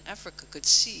Muhammad in Africa could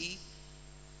see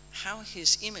how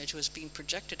his image was being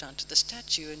projected onto the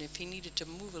statue, and if he needed to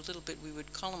move a little bit, we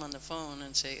would call him on the phone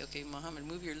and say, okay, Muhammad,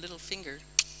 move your little finger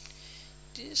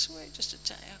this way, just a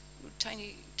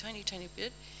tiny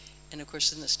bit. And of course,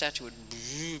 then the statue would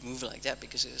move like that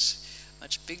because it was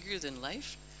much bigger than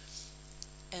life.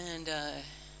 And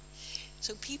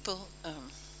so people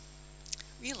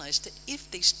realized that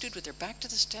if they stood with their back to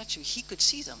the statue, he could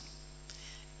see them.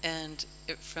 And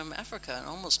from Africa, in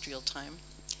almost real time,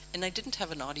 and I didn't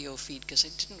have an audio feed because I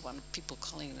didn't want people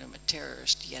calling him a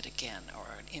terrorist yet again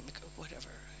or an immigrant, whatever,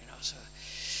 you know. So,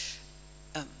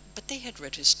 but they had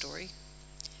read his story,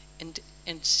 and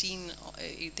seen.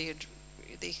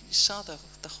 They saw the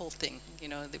whole thing. You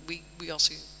know, that we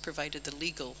also provided the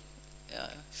legal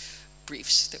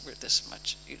briefs that were this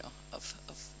much, you know, of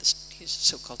his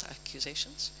so-called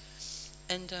accusations,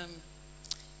 and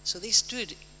so they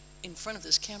stood in front of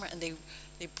this camera, and they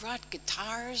brought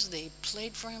guitars, they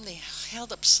played for him, they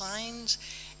held up signs,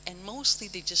 and mostly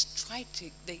they just tried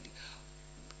to,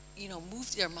 you know,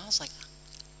 moved their mouths like,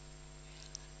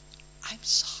 I'm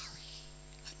sorry.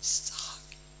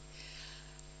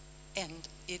 And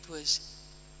it was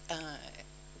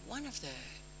one of the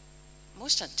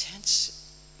most intense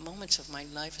moments of my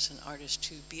life as an artist,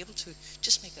 to be able to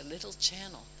just make a little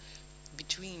channel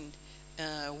between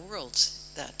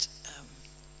worlds that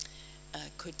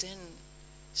could then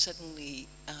suddenly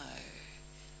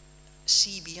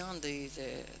see beyond the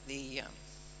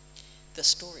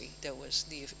story that was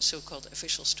the so-called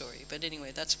official story. But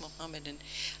anyway, that's Muhammad. And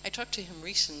I talked to him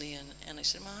recently, and I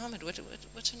said, Muhammad,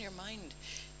 what's on your mind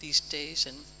these days?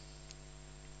 And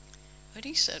what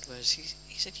he said was,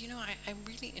 he said, you know, I'm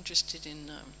really interested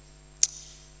in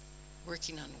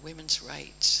working on women's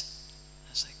rights.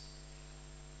 I was like,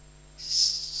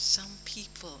 some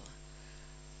people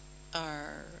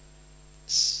are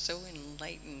so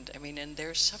enlightened, I mean, and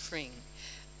their suffering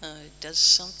does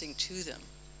something to them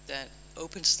that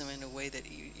opens them in a way that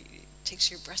it takes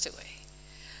your breath away.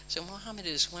 So Muhammad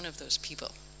is one of those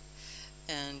people,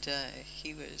 and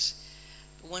he was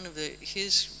one of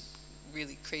his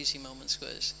really crazy moments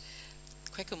was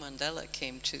Kweku Mandela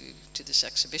came to this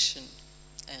exhibition,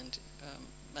 and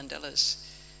Mandela's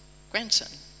grandson,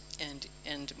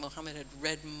 and Muhammad had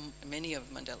read many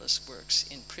of Mandela's works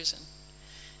in prison.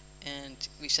 And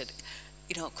we said,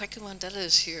 you know, Kweku Mandela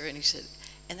is here, and he said,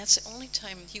 and that's the only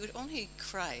time he would only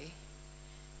cry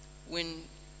when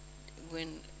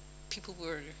people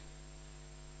were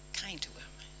kind to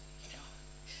him, you know.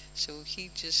 So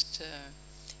he just,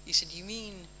 he said, "You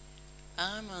mean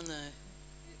I'm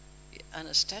on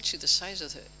a statue the size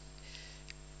of the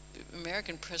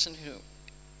American president who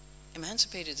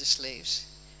emancipated the slaves,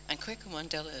 and Kweku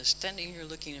Mandela is standing here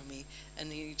looking at me,"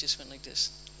 and then he just went like this.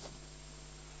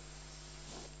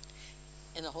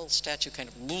 And the whole statue kind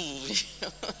of,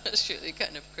 it's really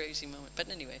kind of crazy moment. But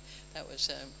anyway, that was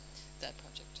that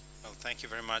project. Well, thank you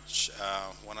very much.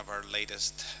 One of our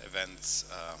latest events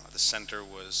at the center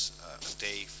was a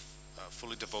day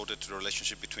fully devoted to the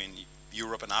relationship between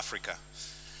Europe and Africa.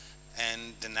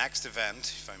 And the next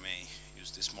event, if I may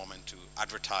use this moment to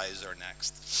advertise our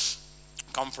next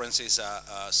conference, is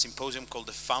a symposium called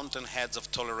the Fountainheads of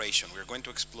Toleration. We're going to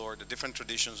explore the different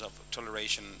traditions of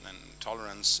toleration and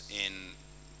tolerance in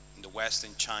the West,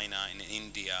 in China, in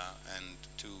India, and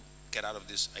to get out of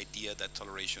this idea that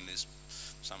toleration is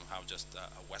somehow just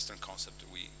a Western concept.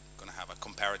 We're going to have a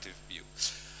comparative view.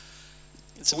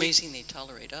 It's amazing they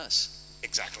tolerate us.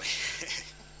 Exactly.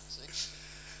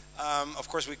 Of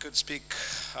course, we could speak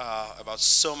about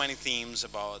so many themes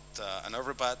about an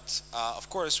over, but of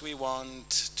course, we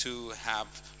want to have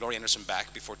Laurie Anderson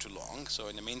back before too long. So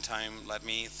in the meantime, let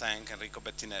me thank Enrico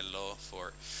Bettinello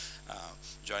for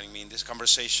joining me in this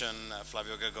conversation,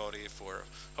 Flavio Gregori for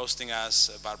hosting us,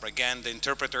 Barbara Gann, the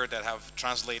interpreter that have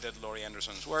translated Laurie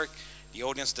Anderson's work, the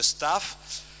audience, the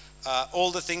staff,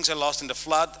 All the Things I Lost in the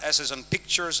Flood, Essays on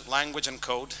Pictures, Language and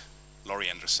Code, Laurie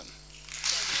Anderson.